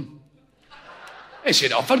in the bum. I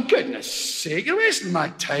said, oh, for goodness sake, you're wasting my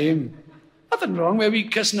time. Nothing wrong with me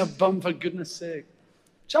kissing a bum, for goodness sake.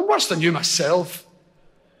 So I'm worse than you myself.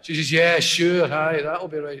 She says, yeah, sure, aye, that'll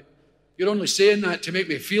be right. You're only saying that to make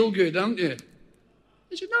me feel good, aren't you?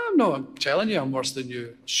 I said, no, I'm not. I'm telling you I'm worse than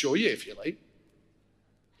you. I'll show you if you like.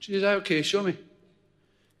 She says, okay, show me.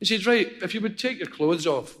 He says, right, if you would take your clothes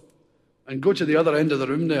off and go to the other end of the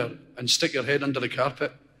room there and stick your head under the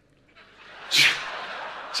carpet.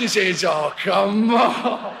 She says, oh, come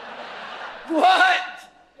on. What?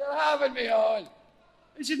 You're having me on.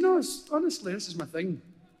 I said, no, honestly, this is my thing.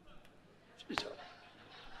 She said,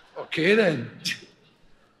 okay then.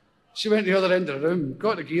 She went to the other end of the room,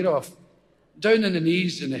 got the gear off, down on the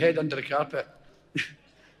knees and the head under the carpet. And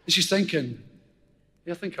she's thinking,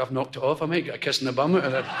 I think I've knocked it off. I might get a kiss in the bum out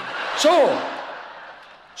of it. So,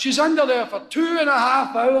 she's under there for 2.5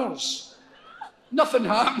 hours. Nothing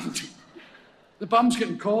happened. The bum's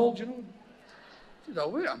getting cold, you know. She said, oh,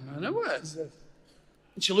 wait a minute, what is this?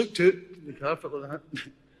 And she looked out the carpet like that.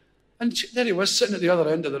 And there he was, sitting at the other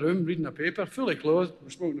end of the room, reading a paper, fully clothed,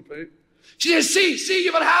 smoking a pipe. She says, see,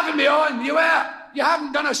 you were having me on. You were. You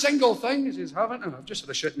haven't done a single thing. He says, haven't I? I've just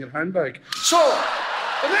had a shit in your handbag. So,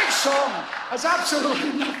 the next song has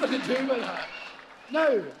absolutely nothing to do with that.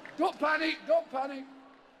 Now, don't panic.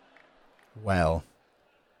 Well,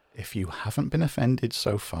 if you haven't been offended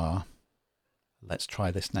so far, let's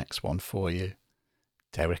try this next one for you.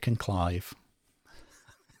 Derek and Clive.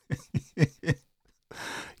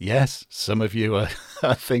 Yes, some of you are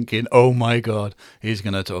thinking, oh my God, he's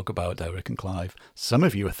going to talk about Derek and Clive. Some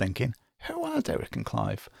of you are thinking, who are Derek and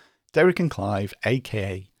Clive? Derek and Clive,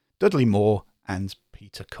 a.k.a. Dudley Moore and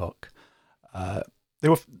Peter Cook.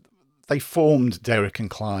 They formed Derek and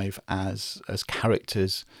Clive as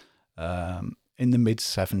characters in the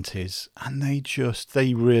mid-70s, and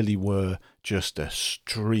they really were just a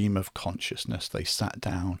stream of consciousness. They sat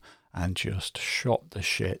down and just shot the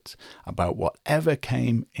shit about whatever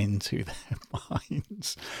came into their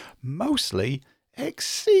minds. Mostly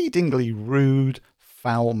exceedingly rude,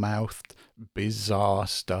 foul-mouthed, bizarre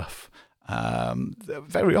stuff.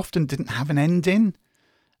 Very often didn't have an ending,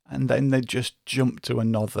 and then they'd just jump to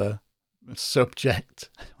another subject,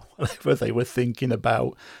 whatever they were thinking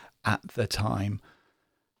about at the time.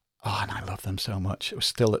 Oh, and I love them so much. It was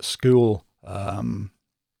still at school,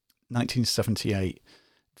 1978.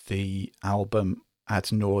 The album Ad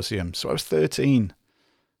Nauseum. So I was 13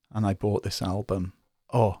 and I bought this album.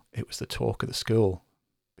 Oh, it was the talk of the school,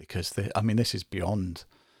 because this is beyond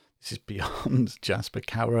Jasper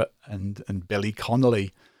Carrot and Billy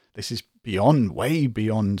Connolly. This is way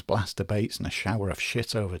beyond Blaster Bates and a shower of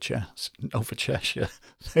shit over Cheshire.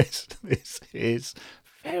 This is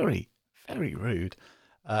very, very rude.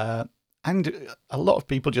 And a lot of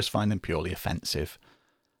people just find them purely offensive.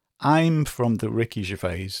 I'm from the Ricky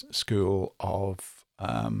Gervais school of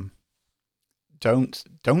don't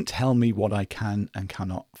tell me what I can and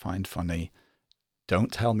cannot find funny.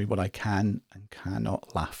 Don't tell me what I can and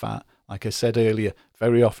cannot laugh at. Like I said earlier,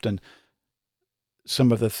 very often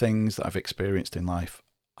some of the things that I've experienced in life,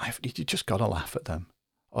 you just got to laugh at them.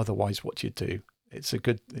 Otherwise, what you do? I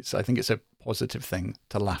think it's a positive thing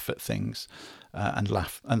to laugh at things and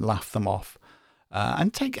laugh them off.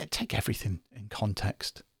 And take everything in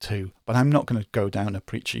context too. But I'm not going to go down a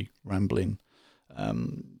preachy, rambling,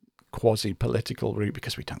 quasi-political route,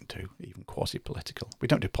 because we don't do even quasi-political. We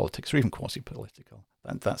don't do politics or even quasi-political.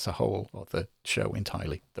 That's a whole other show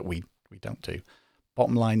entirely that we don't do.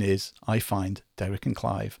 Bottom line is, I find Derek and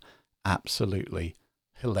Clive absolutely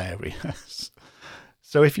hilarious.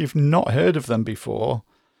 So if you've not heard of them before,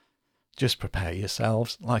 just prepare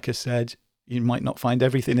yourselves. Like I said, you might not find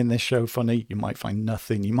everything in this show funny. You might find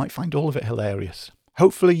nothing. You might find all of it hilarious.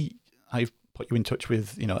 Hopefully, I've put you in touch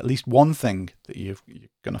with at least one thing that you're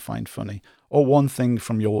going to find funny, or one thing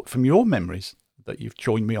from your memories that you've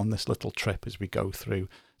joined me on this little trip as we go through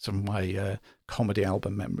some of my comedy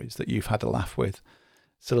album memories that you've had a laugh with.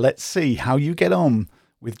 So let's see how you get on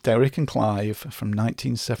with Derek and Clive from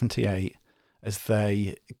 1978 as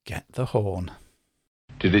they get the horn.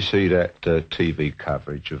 Did you see that TV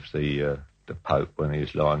coverage of the Pope when he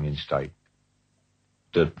was lying in state?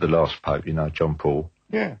 The last Pope, John Paul?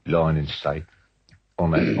 Yeah. Lying in state.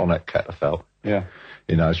 on that catafalque. Yeah.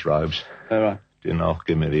 In those robes. All right. Didn't half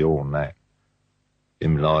give me the horn, that.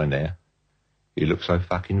 Him lying there. He looked so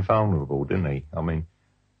fucking vulnerable, didn't he? I mean,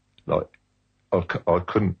 like, I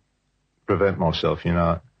couldn't prevent myself, you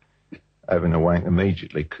know, having a wank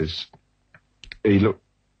immediately, because he looked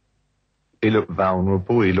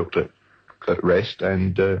vulnerable. He looked at rest,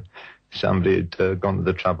 and somebody had gone to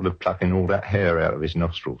the trouble of plucking all that hair out of his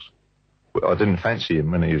nostrils. I didn't fancy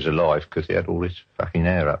him when he was alive, because he had all this fucking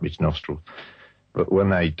hair up his nostrils. But when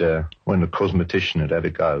the cosmetician had a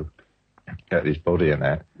go at his body and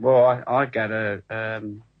that... Well, I got a...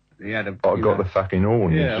 he had a... I got the fucking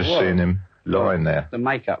horn, just seeing him lying there. The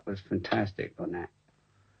makeup was fantastic on that.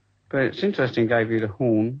 But it's interesting, gave you the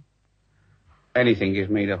horn. Anything gives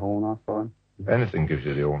me the horn, I find. Anything gives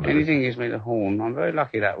you the horn. Anything gives me the horn. I'm very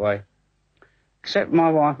lucky that way. Except my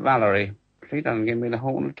wife, Valerie. She doesn't give me the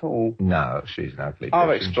horn at all. No, she's an ugly I've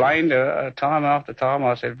bitch, explained to her time after time.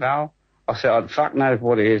 I said, Val, fuck knows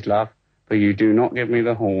what it is, love, but you do not give me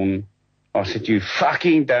the horn. I said, you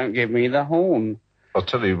fucking don't give me the horn. I'll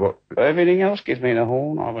tell you what. But everything else gives me the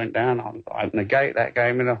horn. I went down, I opened the gate, that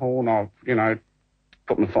gave me the horn. I,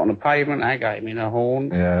 put my foot on the pavement, that gave me the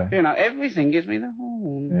horn. Yeah. Everything gives me the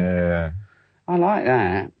horn. Yeah. I like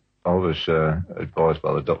that. I was advised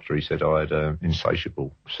by the doctor. He said I had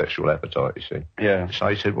insatiable sexual appetite, you see. Yeah. So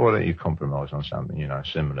he said, why don't you compromise on something,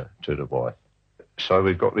 similar to the wife? So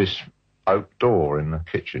we've got this oak door in the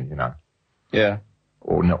kitchen, Yeah.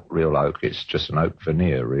 Or not real oak, it's just an oak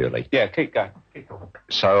veneer, really. Yeah, keep going. Keep going.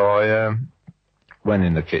 So I went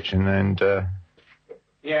in the kitchen and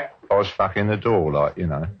yeah. I was fucking the door,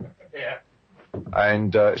 Yeah.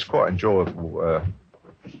 And it's quite enjoyable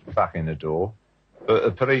fucking the door. But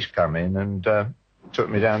the police come in and took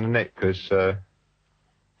me down the neck because I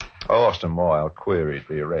asked them why. I queried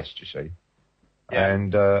the arrest, you see. Yeah.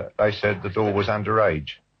 And they said the door was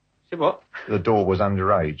underage. Said what? The door was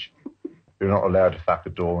underage. You're not allowed to fuck a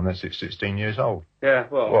door unless it's 16 years old. Yeah,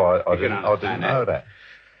 well... Well, I didn't know that.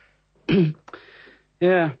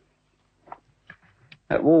 Yeah.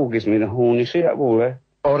 That wall gives me the horn. You see that wall there?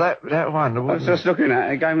 Oh, that one. I was just looking at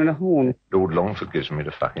it. It gave me the horn. Lord Longford gives me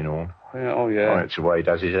the fucking horn. Yeah, oh, yeah. It's the way he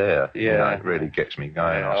does his hair. Yeah. It really gets me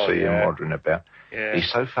going. Yeah, I see him wandering about. Yeah.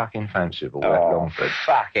 He's so fucking fanciful, that Longford.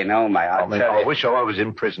 Fucking hell, mate. I wish I was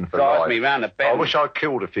in prison for drives life. Me round the bend. I wish I'd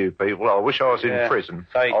killed a few people. I wish I was in prison.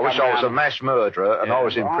 So I wish I was a mass murderer and I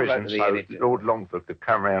was in prison so the Lord Longford could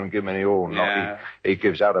come round and give me the horn like he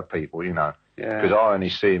gives other people, Yeah. Because I only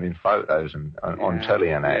see him in photos and on telly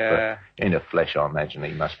and that. Yeah. But in the flesh, I imagine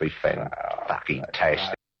he must be fucking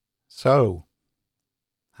tasty. So,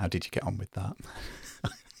 how did you get on with that?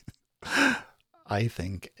 I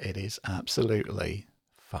think it is absolutely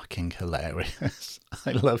fucking hilarious.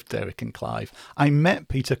 I love Derek and Clive. I met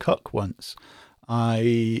Peter Cook once.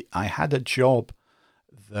 I had a job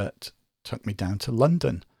that took me down to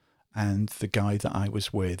London, and the guy that I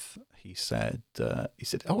was with, he said,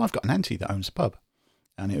 "Oh, I've got an auntie that owns a pub,"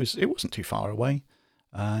 and it wasn't too far away.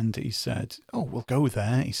 And he said, "Oh, we'll go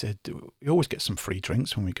there." He said, "We always get some free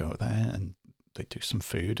drinks when we go there, and they do some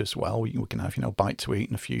food as well. We can have, a bite to eat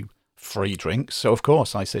and a few free drinks." So of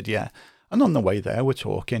course I said, "Yeah." And on the way there, we're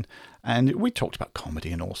talking, and we talked about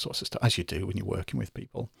comedy and all sorts of stuff, as you do when you're working with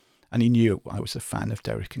people. And he knew I was a fan of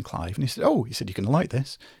Derek and Clive, and he said, "Oh," he said, "you're going to like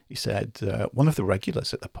this." He said, "One of the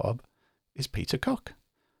regulars at the pub is Peter Cook."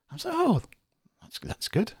 I was like, "Oh, that's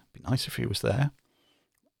good. It'd be nice if he was there."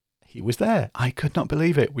 He was there. I could not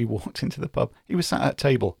believe it. We walked into the pub. He was sat at a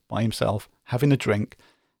table by himself, having a drink.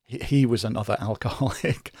 He was another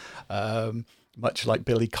alcoholic, much like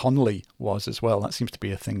Billy Connolly was as well. That seems to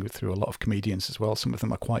be a thing through a lot of comedians as well. Some of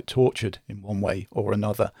them are quite tortured in one way or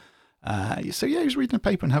another. So yeah, he was reading a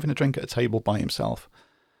paper and having a drink at a table by himself.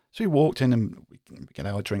 So we walked in and we get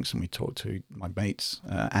our drinks and we talked to my mates,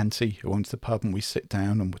 Auntie, who owns the pub, and we sit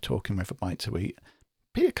down and we're talking with a bite to eat.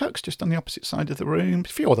 Peter Cook's just on the opposite side of the room. A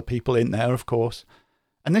few other people in there, of course.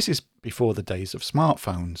 And this is before the days of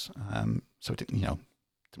smartphones. So I didn't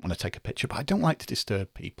want to take a picture, but I don't like to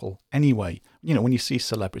disturb people anyway. When you see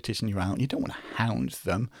celebrities and you're out, you don't want to hound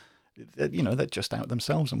them. They're just out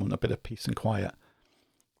themselves and want a bit of peace and quiet.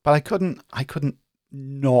 But I couldn't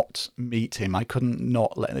not meet him. I couldn't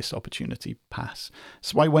not let this opportunity pass.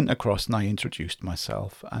 So I went across and I introduced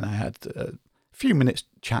myself and I had a few minutes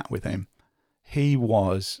chat with him. He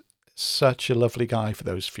was such a lovely guy for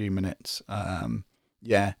those few minutes.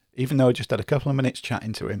 Even though I just had a couple of minutes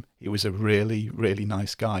chatting to him, he was a really, really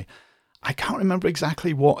nice guy. I can't remember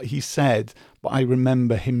exactly what he said, but I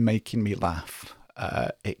remember him making me laugh.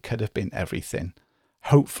 It could have been everything.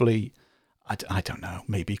 Hopefully, I don't know,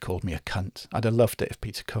 maybe he called me a cunt. I'd have loved it if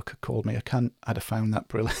Peter Cook had called me a cunt. I'd have found that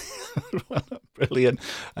brilliant.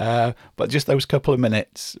 But just those couple of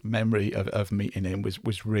minutes memory of meeting him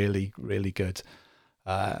was really, really good.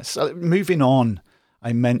 So moving on,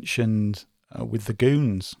 I mentioned with the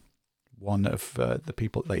Goons, one of the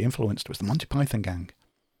people that they influenced was the Monty Python gang.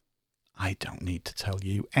 I don't need to tell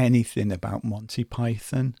you anything about Monty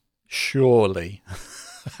Python, surely.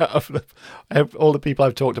 Of all the people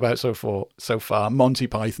I've talked about so far, Monty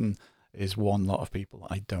Python is one lot of people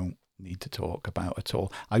I don't need to talk about at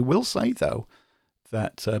all. I will say, though,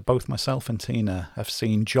 that both myself and Tina have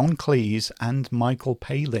seen John Cleese and Michael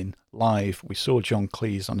Palin live. We saw John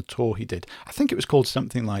Cleese on a tour he did. I think it was called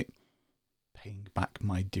something like Paying Back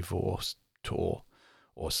My Divorce Tour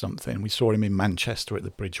or something. We saw him in Manchester at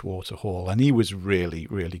the Bridgewater Hall, and he was really,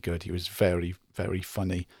 really good. He was very, very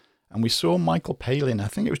funny. And we saw Michael Palin, I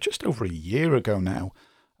think it was just over a year ago now,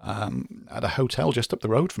 at a hotel just up the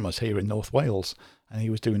road from us here in North Wales. And he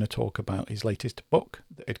was doing a talk about his latest book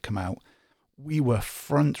that had come out. We were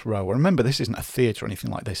front row. Remember, this isn't a theatre or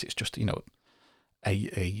anything like this. It's just, a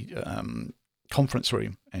conference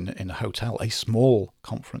room in a hotel, a small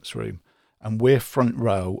conference room. And we're front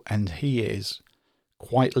row, and he is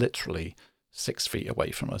quite literally 6 feet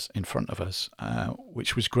away from us, in front of us,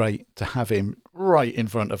 which was great to have him right in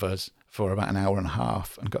front of us for about an hour and a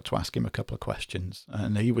half, and got to ask him a couple of questions.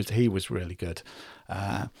 And he was really good.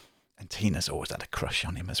 And Tina's always had a crush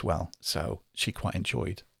on him as well, so she quite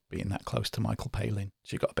enjoyed being that close to Michael Palin.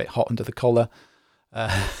 She got a bit hot under the collar,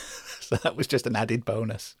 so that was just an added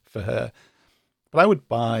bonus for her. But I would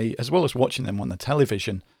buy, as well as watching them on the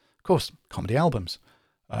television, of course, comedy albums.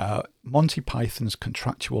 Monty Python's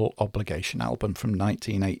Contractual Obligation album from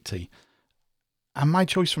 1980. And my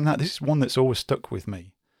choice from that, this is one that's always stuck with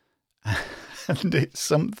me. And it's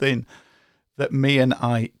something that me and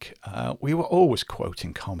Ike, we were always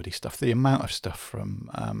quoting comedy stuff. The amount of stuff from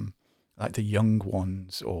like The Young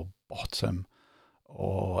Ones or Bottom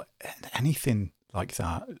or anything like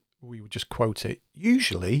that, we would just quote it.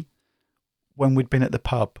 Usually when we'd been at the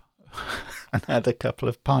pub and had a couple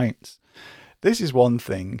of pints. This is one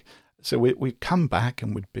thing. So we'd come back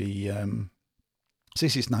and would be, so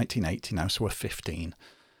this is 1980 now, so we're 15.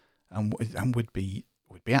 And we'd be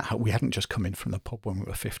at home. We hadn't just come in from the pub when we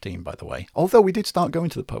were 15, by the way. Although we did start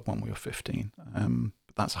going to the pub when we were 15.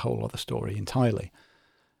 But that's a whole other story entirely.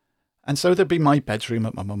 And so there'd be my bedroom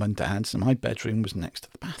at my mum and dad's, and my bedroom was next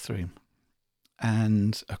to the bathroom.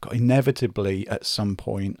 And inevitably, at some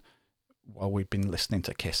point, while we'd been listening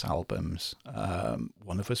to Kiss albums,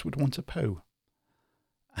 one of us would want to poo.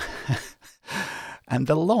 And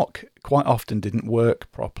the lock quite often didn't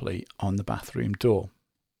work properly on the bathroom door.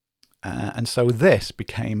 And so this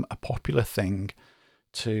became a popular thing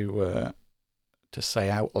to say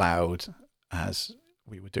out loud as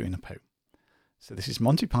we were doing a poo. So this is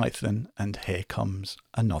Monty Python, and here comes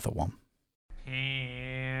another one.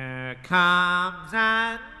 Here comes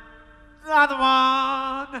another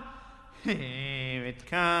one. Here it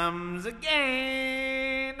comes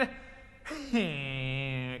again.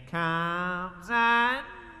 Here comes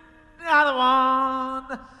another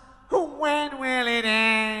one. When will it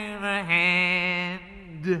ever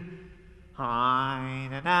end? I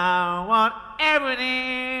don't know whatever it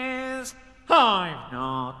is. I've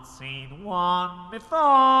not seen one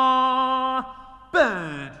before.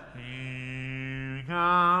 But here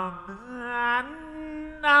comes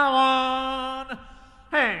another one.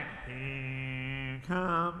 And here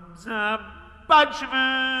comes a bunch of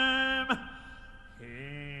them.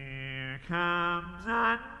 Here comes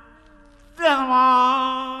another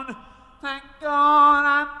one. Thank God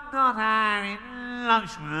I'm not having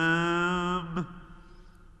lunch with them.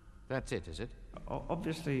 That's it, is it?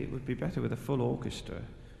 Obviously, it would be better with a full orchestra.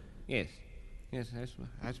 Yes. Yes,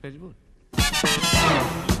 I suppose it would.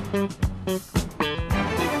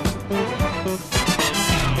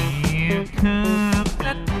 Here comes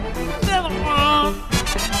another one.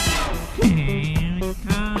 Here it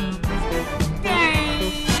comes again.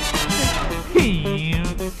 Here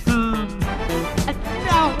comes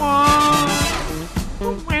another one.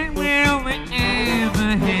 When will they ever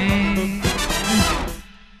end?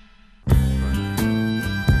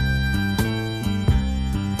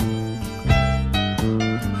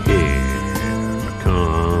 Here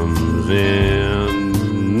comes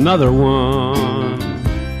another one.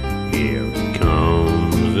 Here it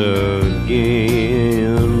comes again.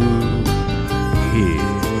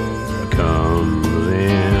 Here comes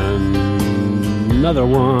another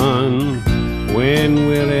one. When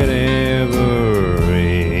will it ever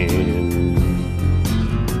end?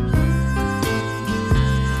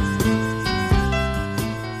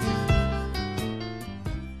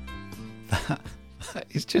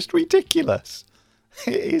 is just ridiculous.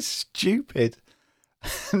 It is stupid.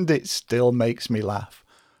 And it still makes me laugh.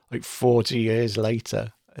 Like 40 years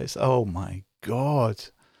later. It's, oh my God.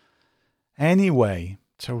 Anyway,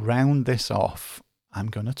 to round this off, I'm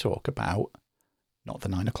going to talk about not the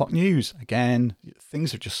 9 o'clock news. Again,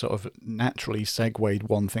 things have just sort of naturally segued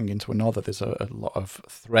one thing into another. There's a lot of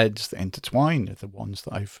threads that intertwine, the ones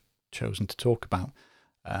that I've chosen to talk about.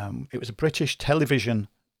 It was a British television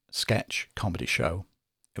sketch comedy show.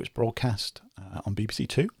 It was broadcast on BBC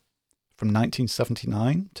Two from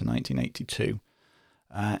 1979 to 1982.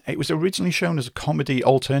 It was originally shown as a comedy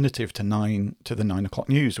alternative to the 9 o'clock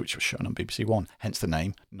news, which was shown on BBC One, hence the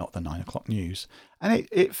name, not the 9 o'clock news. And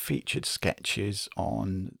it featured sketches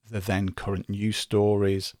on the then current news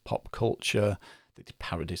stories, pop culture. They did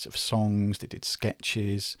parodies of songs, they did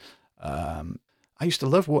sketches. I used to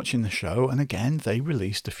love watching the show, and again, they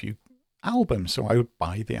released a few albums, so I would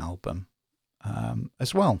buy the album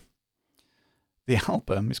as well. The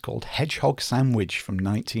album is called Hedgehog Sandwich from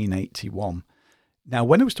 1981. Now,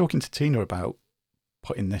 when I was talking to Tina about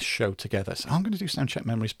putting this show together, so I'm going to do Soundcheck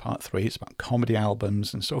Memories Part 3. It's about comedy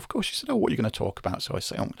albums. And so, of course, she said, oh, what are you going to talk about? So I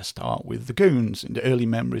say, I'm going to start with the Goons and the early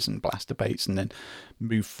memories and Blaster Baits, and then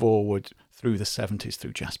move forward through the 70s,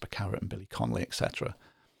 through Jasper Carrot and Billy Connolly, etc.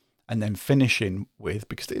 And then finishing with,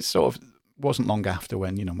 because it sort of wasn't long after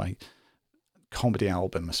when, you know, my comedy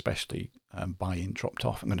album, especially buy-in, dropped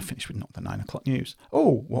off, I'm going to finish with Not the 9 o'clock news.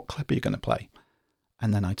 Oh, what clip are you going to play?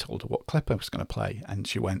 And then I told her what clip I was going to play. And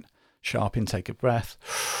she went, sharp intake of breath.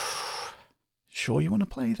 Sure you want to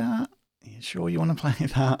play that? Are you sure you want to play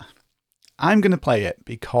that? I'm going to play it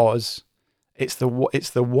because it's the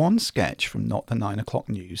one sketch from Not the 9 o'clock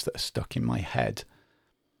news that is stuck in my head.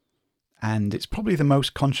 And it's probably the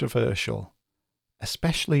most controversial,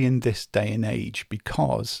 especially in this day and age,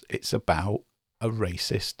 because it's about a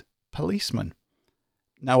racist policeman.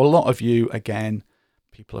 Now, a lot of you, again,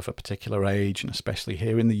 people of a particular age, and especially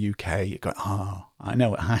here in the UK, you go, oh, I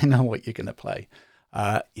know what you're going to play.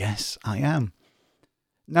 Yes, I am.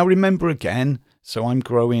 Now, remember again, so I'm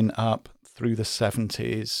growing up through the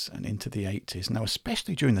 70s and into the 80s. Now,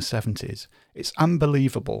 especially during the 70s, it's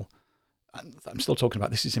unbelievable. I'm still talking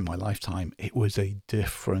about this is in my lifetime. It was a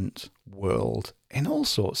different world in all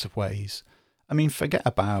sorts of ways. I mean, forget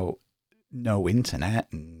about no internet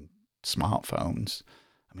and smartphones.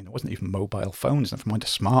 I mean, there wasn't even mobile phones, never mind a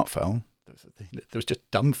smartphone. There was just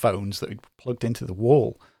dumb phones that we plugged into the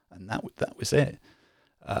wall, and that was it.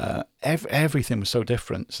 Everything was so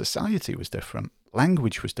different. Society was different.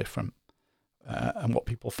 Language was different. And what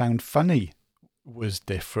people found funny was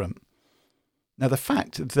different. Now, the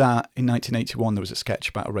fact that in 1981 there was a sketch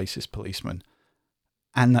about a racist policeman,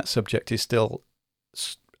 and that subject is still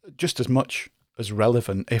just as much as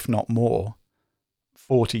relevant, if not more,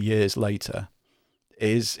 40 years later,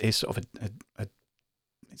 is sort of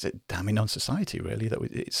it's a damning on society, really, that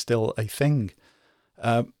it's still a thing.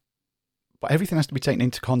 But everything has to be taken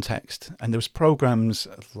into context. And there was programs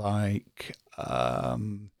like,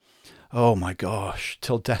 oh my gosh,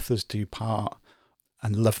 Till Death Us Do Part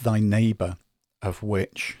and Love Thy Neighbour, of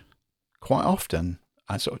which quite often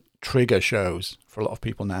I sort of trigger shows for a lot of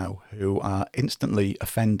people now who are instantly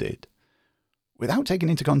offended without taking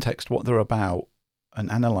into context what they're about and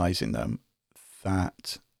analysing them,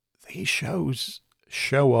 that these shows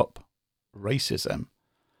show up racism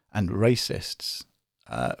and racists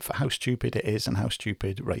for how stupid it is and how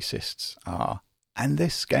stupid racists are. And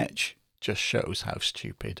this sketch just shows how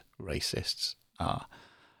stupid racists are.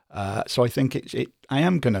 So I think I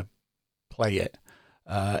am going to play it.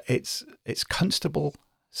 It's Constable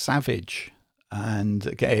Savage, and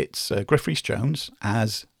again, it's Griff Rhys-Jones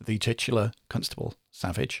as the titular Constable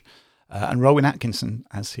Savage, and Rowan Atkinson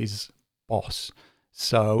as his boss.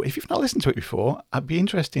 So if you've not listened to it before, I'd be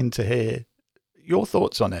interested to hear your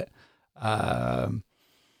thoughts on it. I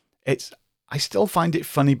still find it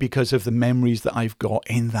funny because of the memories that I've got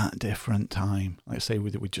in that different time. Like I say,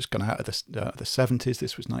 we'd just gone out of the 70s.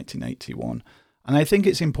 This was 1981. And I think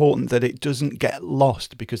it's important that it doesn't get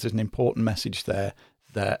lost, because there's an important message there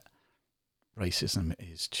that racism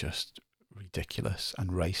is just ridiculous and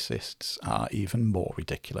racists are even more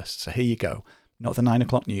ridiculous. So here you go. Not the 9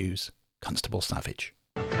 o'clock news. Constable Savage.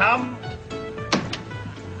 Come.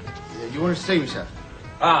 You want to see me, sir?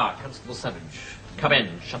 Ah, Constable Savage. Come in.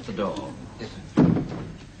 Shut the door. Yes, sir.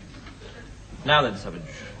 Now then, Savage.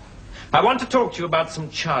 I want to talk to you about some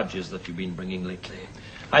charges that you've been bringing lately.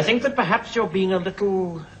 I think that perhaps you're being a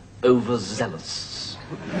little overzealous.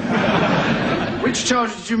 Which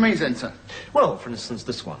charges do you mean, then, sir? Well, for instance,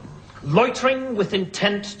 this one. Loitering with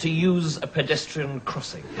intent to use a pedestrian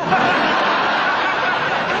crossing.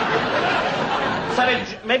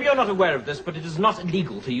 Savage, maybe you're not aware of this, but it is not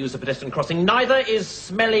illegal to use a pedestrian crossing. Neither is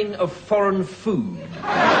smelling of foreign food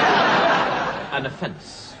an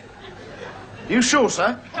offence. You sure,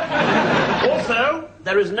 sir? Also,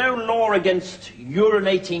 there is no law against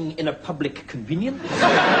urinating in a public convenience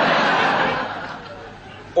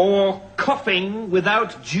or coughing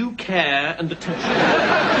without due care and attention.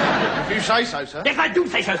 If you say so, sir. Yes, I do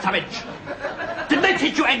say so, Savage. Didn't they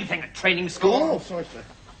teach you anything at training school? Oh, sorry, sir.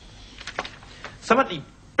 Some of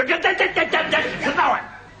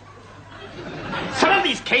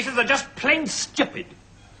these cases are just plain stupid.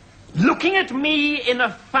 Looking at me in a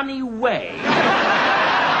funny way.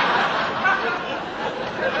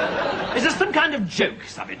 Is this some kind of joke,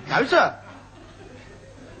 Savage? No, sir.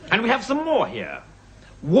 And we have some more here.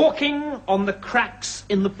 Walking on the cracks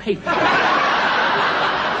in the paper.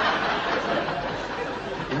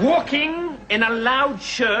 Walking in a loud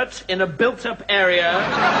shirt in a built-up area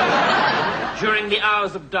during the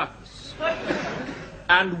hours of darkness.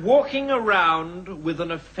 And walking around with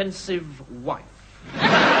an offensive wife.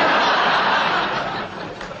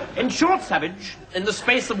 In short, Savage, in the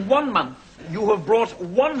space of 1 month, you have brought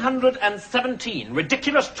 117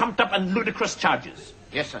 ridiculous, trumped-up and ludicrous charges.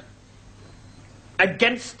 Yes, sir.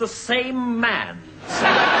 Against the same man.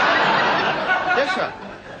 Yes, sir.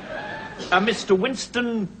 A Mr.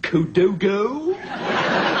 Winston Kodogo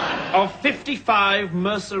of 55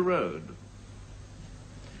 Mercer Road.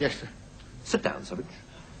 Yes, sir. Sit down, Savage.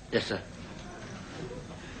 Yes, sir.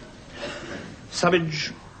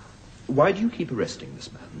 Savage, why do you keep arresting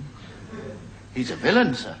this man? He's a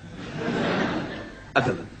villain, sir. A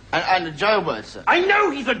villain? And a jailbird, sir. I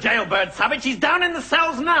know he's a jailbird, Savage. He's down in the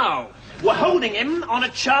cells now. We're holding him on a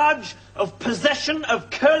charge of possession of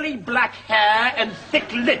curly black hair and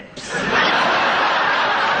thick lips.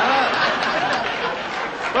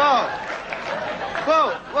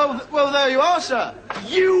 Well, there you are, sir.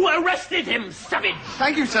 You arrested him, Savage.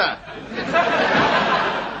 Thank you, sir.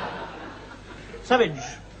 Savage,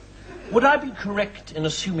 would I be correct in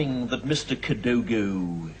assuming that Mr.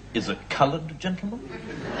 Kodogo is a coloured gentleman?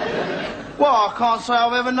 Well, I can't say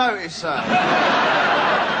I've ever noticed, sir.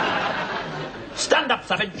 Stand up,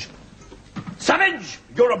 Savage. Savage,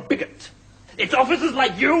 you're a bigot. It's officers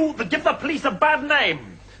like you that give the police a bad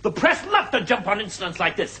name. The press love to jump on incidents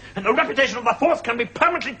like this, and the reputation of the force can be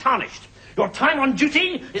permanently tarnished. Your time on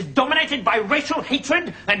duty is dominated by racial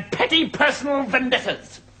hatred and petty personal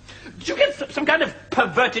vendettas. Did you get some kind of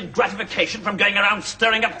perverted gratification from going around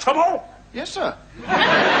stirring up trouble? Yes, sir.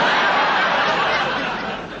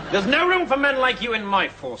 There's no room for men like you in my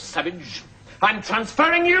force, Savage. I'm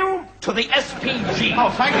transferring you to the SPG. Oh,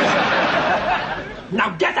 thank you, sir.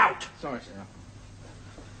 Now get out! Sorry, sir.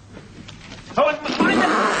 Oh, and mind it!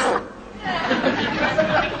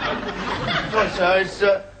 Sorry,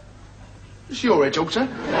 sir, it's your edge, sir.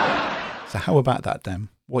 So how about that, then?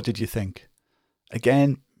 What did you think?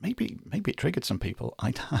 Again, maybe it triggered some people.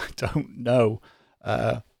 I don't know.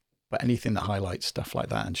 But anything that highlights stuff like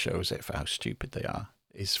that and shows it for how stupid they are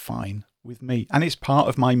is fine with me. And it's part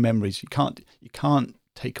of my memories. You can't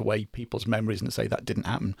take away people's memories and say that didn't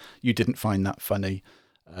happen. You didn't find that funny.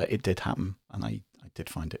 It did happen, and I did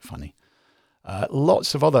find it funny.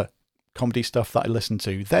 Lots of other comedy stuff that I listened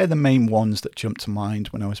to. They're the main ones that jumped to mind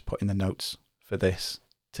when I was putting the notes for this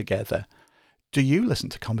together. Do you listen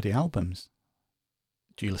to comedy albums?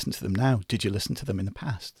 Do you listen to them now? Did you listen to them in the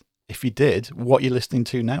past? If you did, what are you listening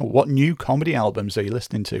to now? What new comedy albums are you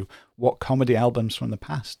listening to? What comedy albums from the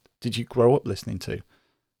past did you grow up listening to?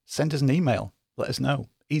 Send us an email. Let us know.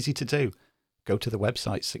 Easy to do. Go to the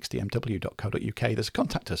website 60mw.co.uk. There's a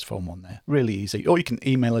contact us form on there. Really easy. Or you can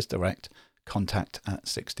email us direct.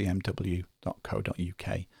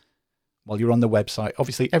 contact@60mw.co.uk. While you're on the website,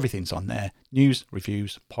 obviously everything's on there. News,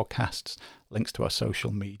 reviews, podcasts, links to our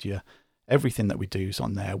social media. Everything that we do is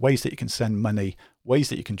on there. Ways that you can send money, ways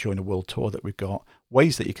that you can join a world tour that we've got,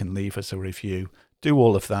 ways that you can leave us a review. Do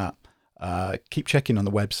all of that. Keep checking on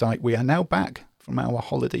the website. We are now back from our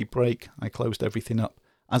holiday break. I closed everything up,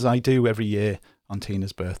 as I do every year on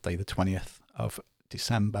Tina's birthday, the 20th of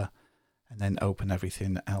December, and then open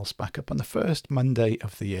everything else back up on the first Monday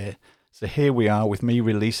of the year. So here we are with me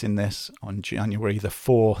releasing this on January the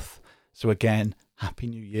 4th. So again, Happy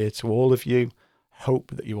New Year to all of you.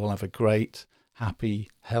 Hope that you all have a great,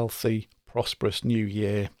 happy, healthy, prosperous new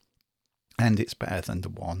year. And it's better than the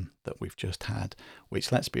one that we've just had,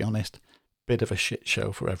 which, let's be honest, bit of a shit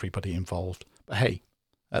show for everybody involved. But hey,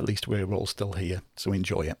 at least we're all still here, so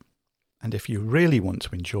enjoy it. And if you really want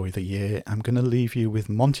to enjoy the year, I'm going to leave you with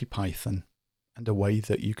Monty Python and a way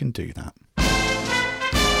that you can do that.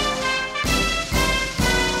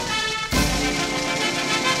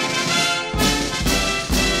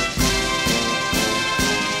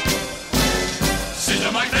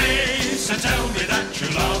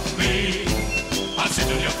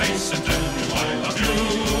 till your face and turn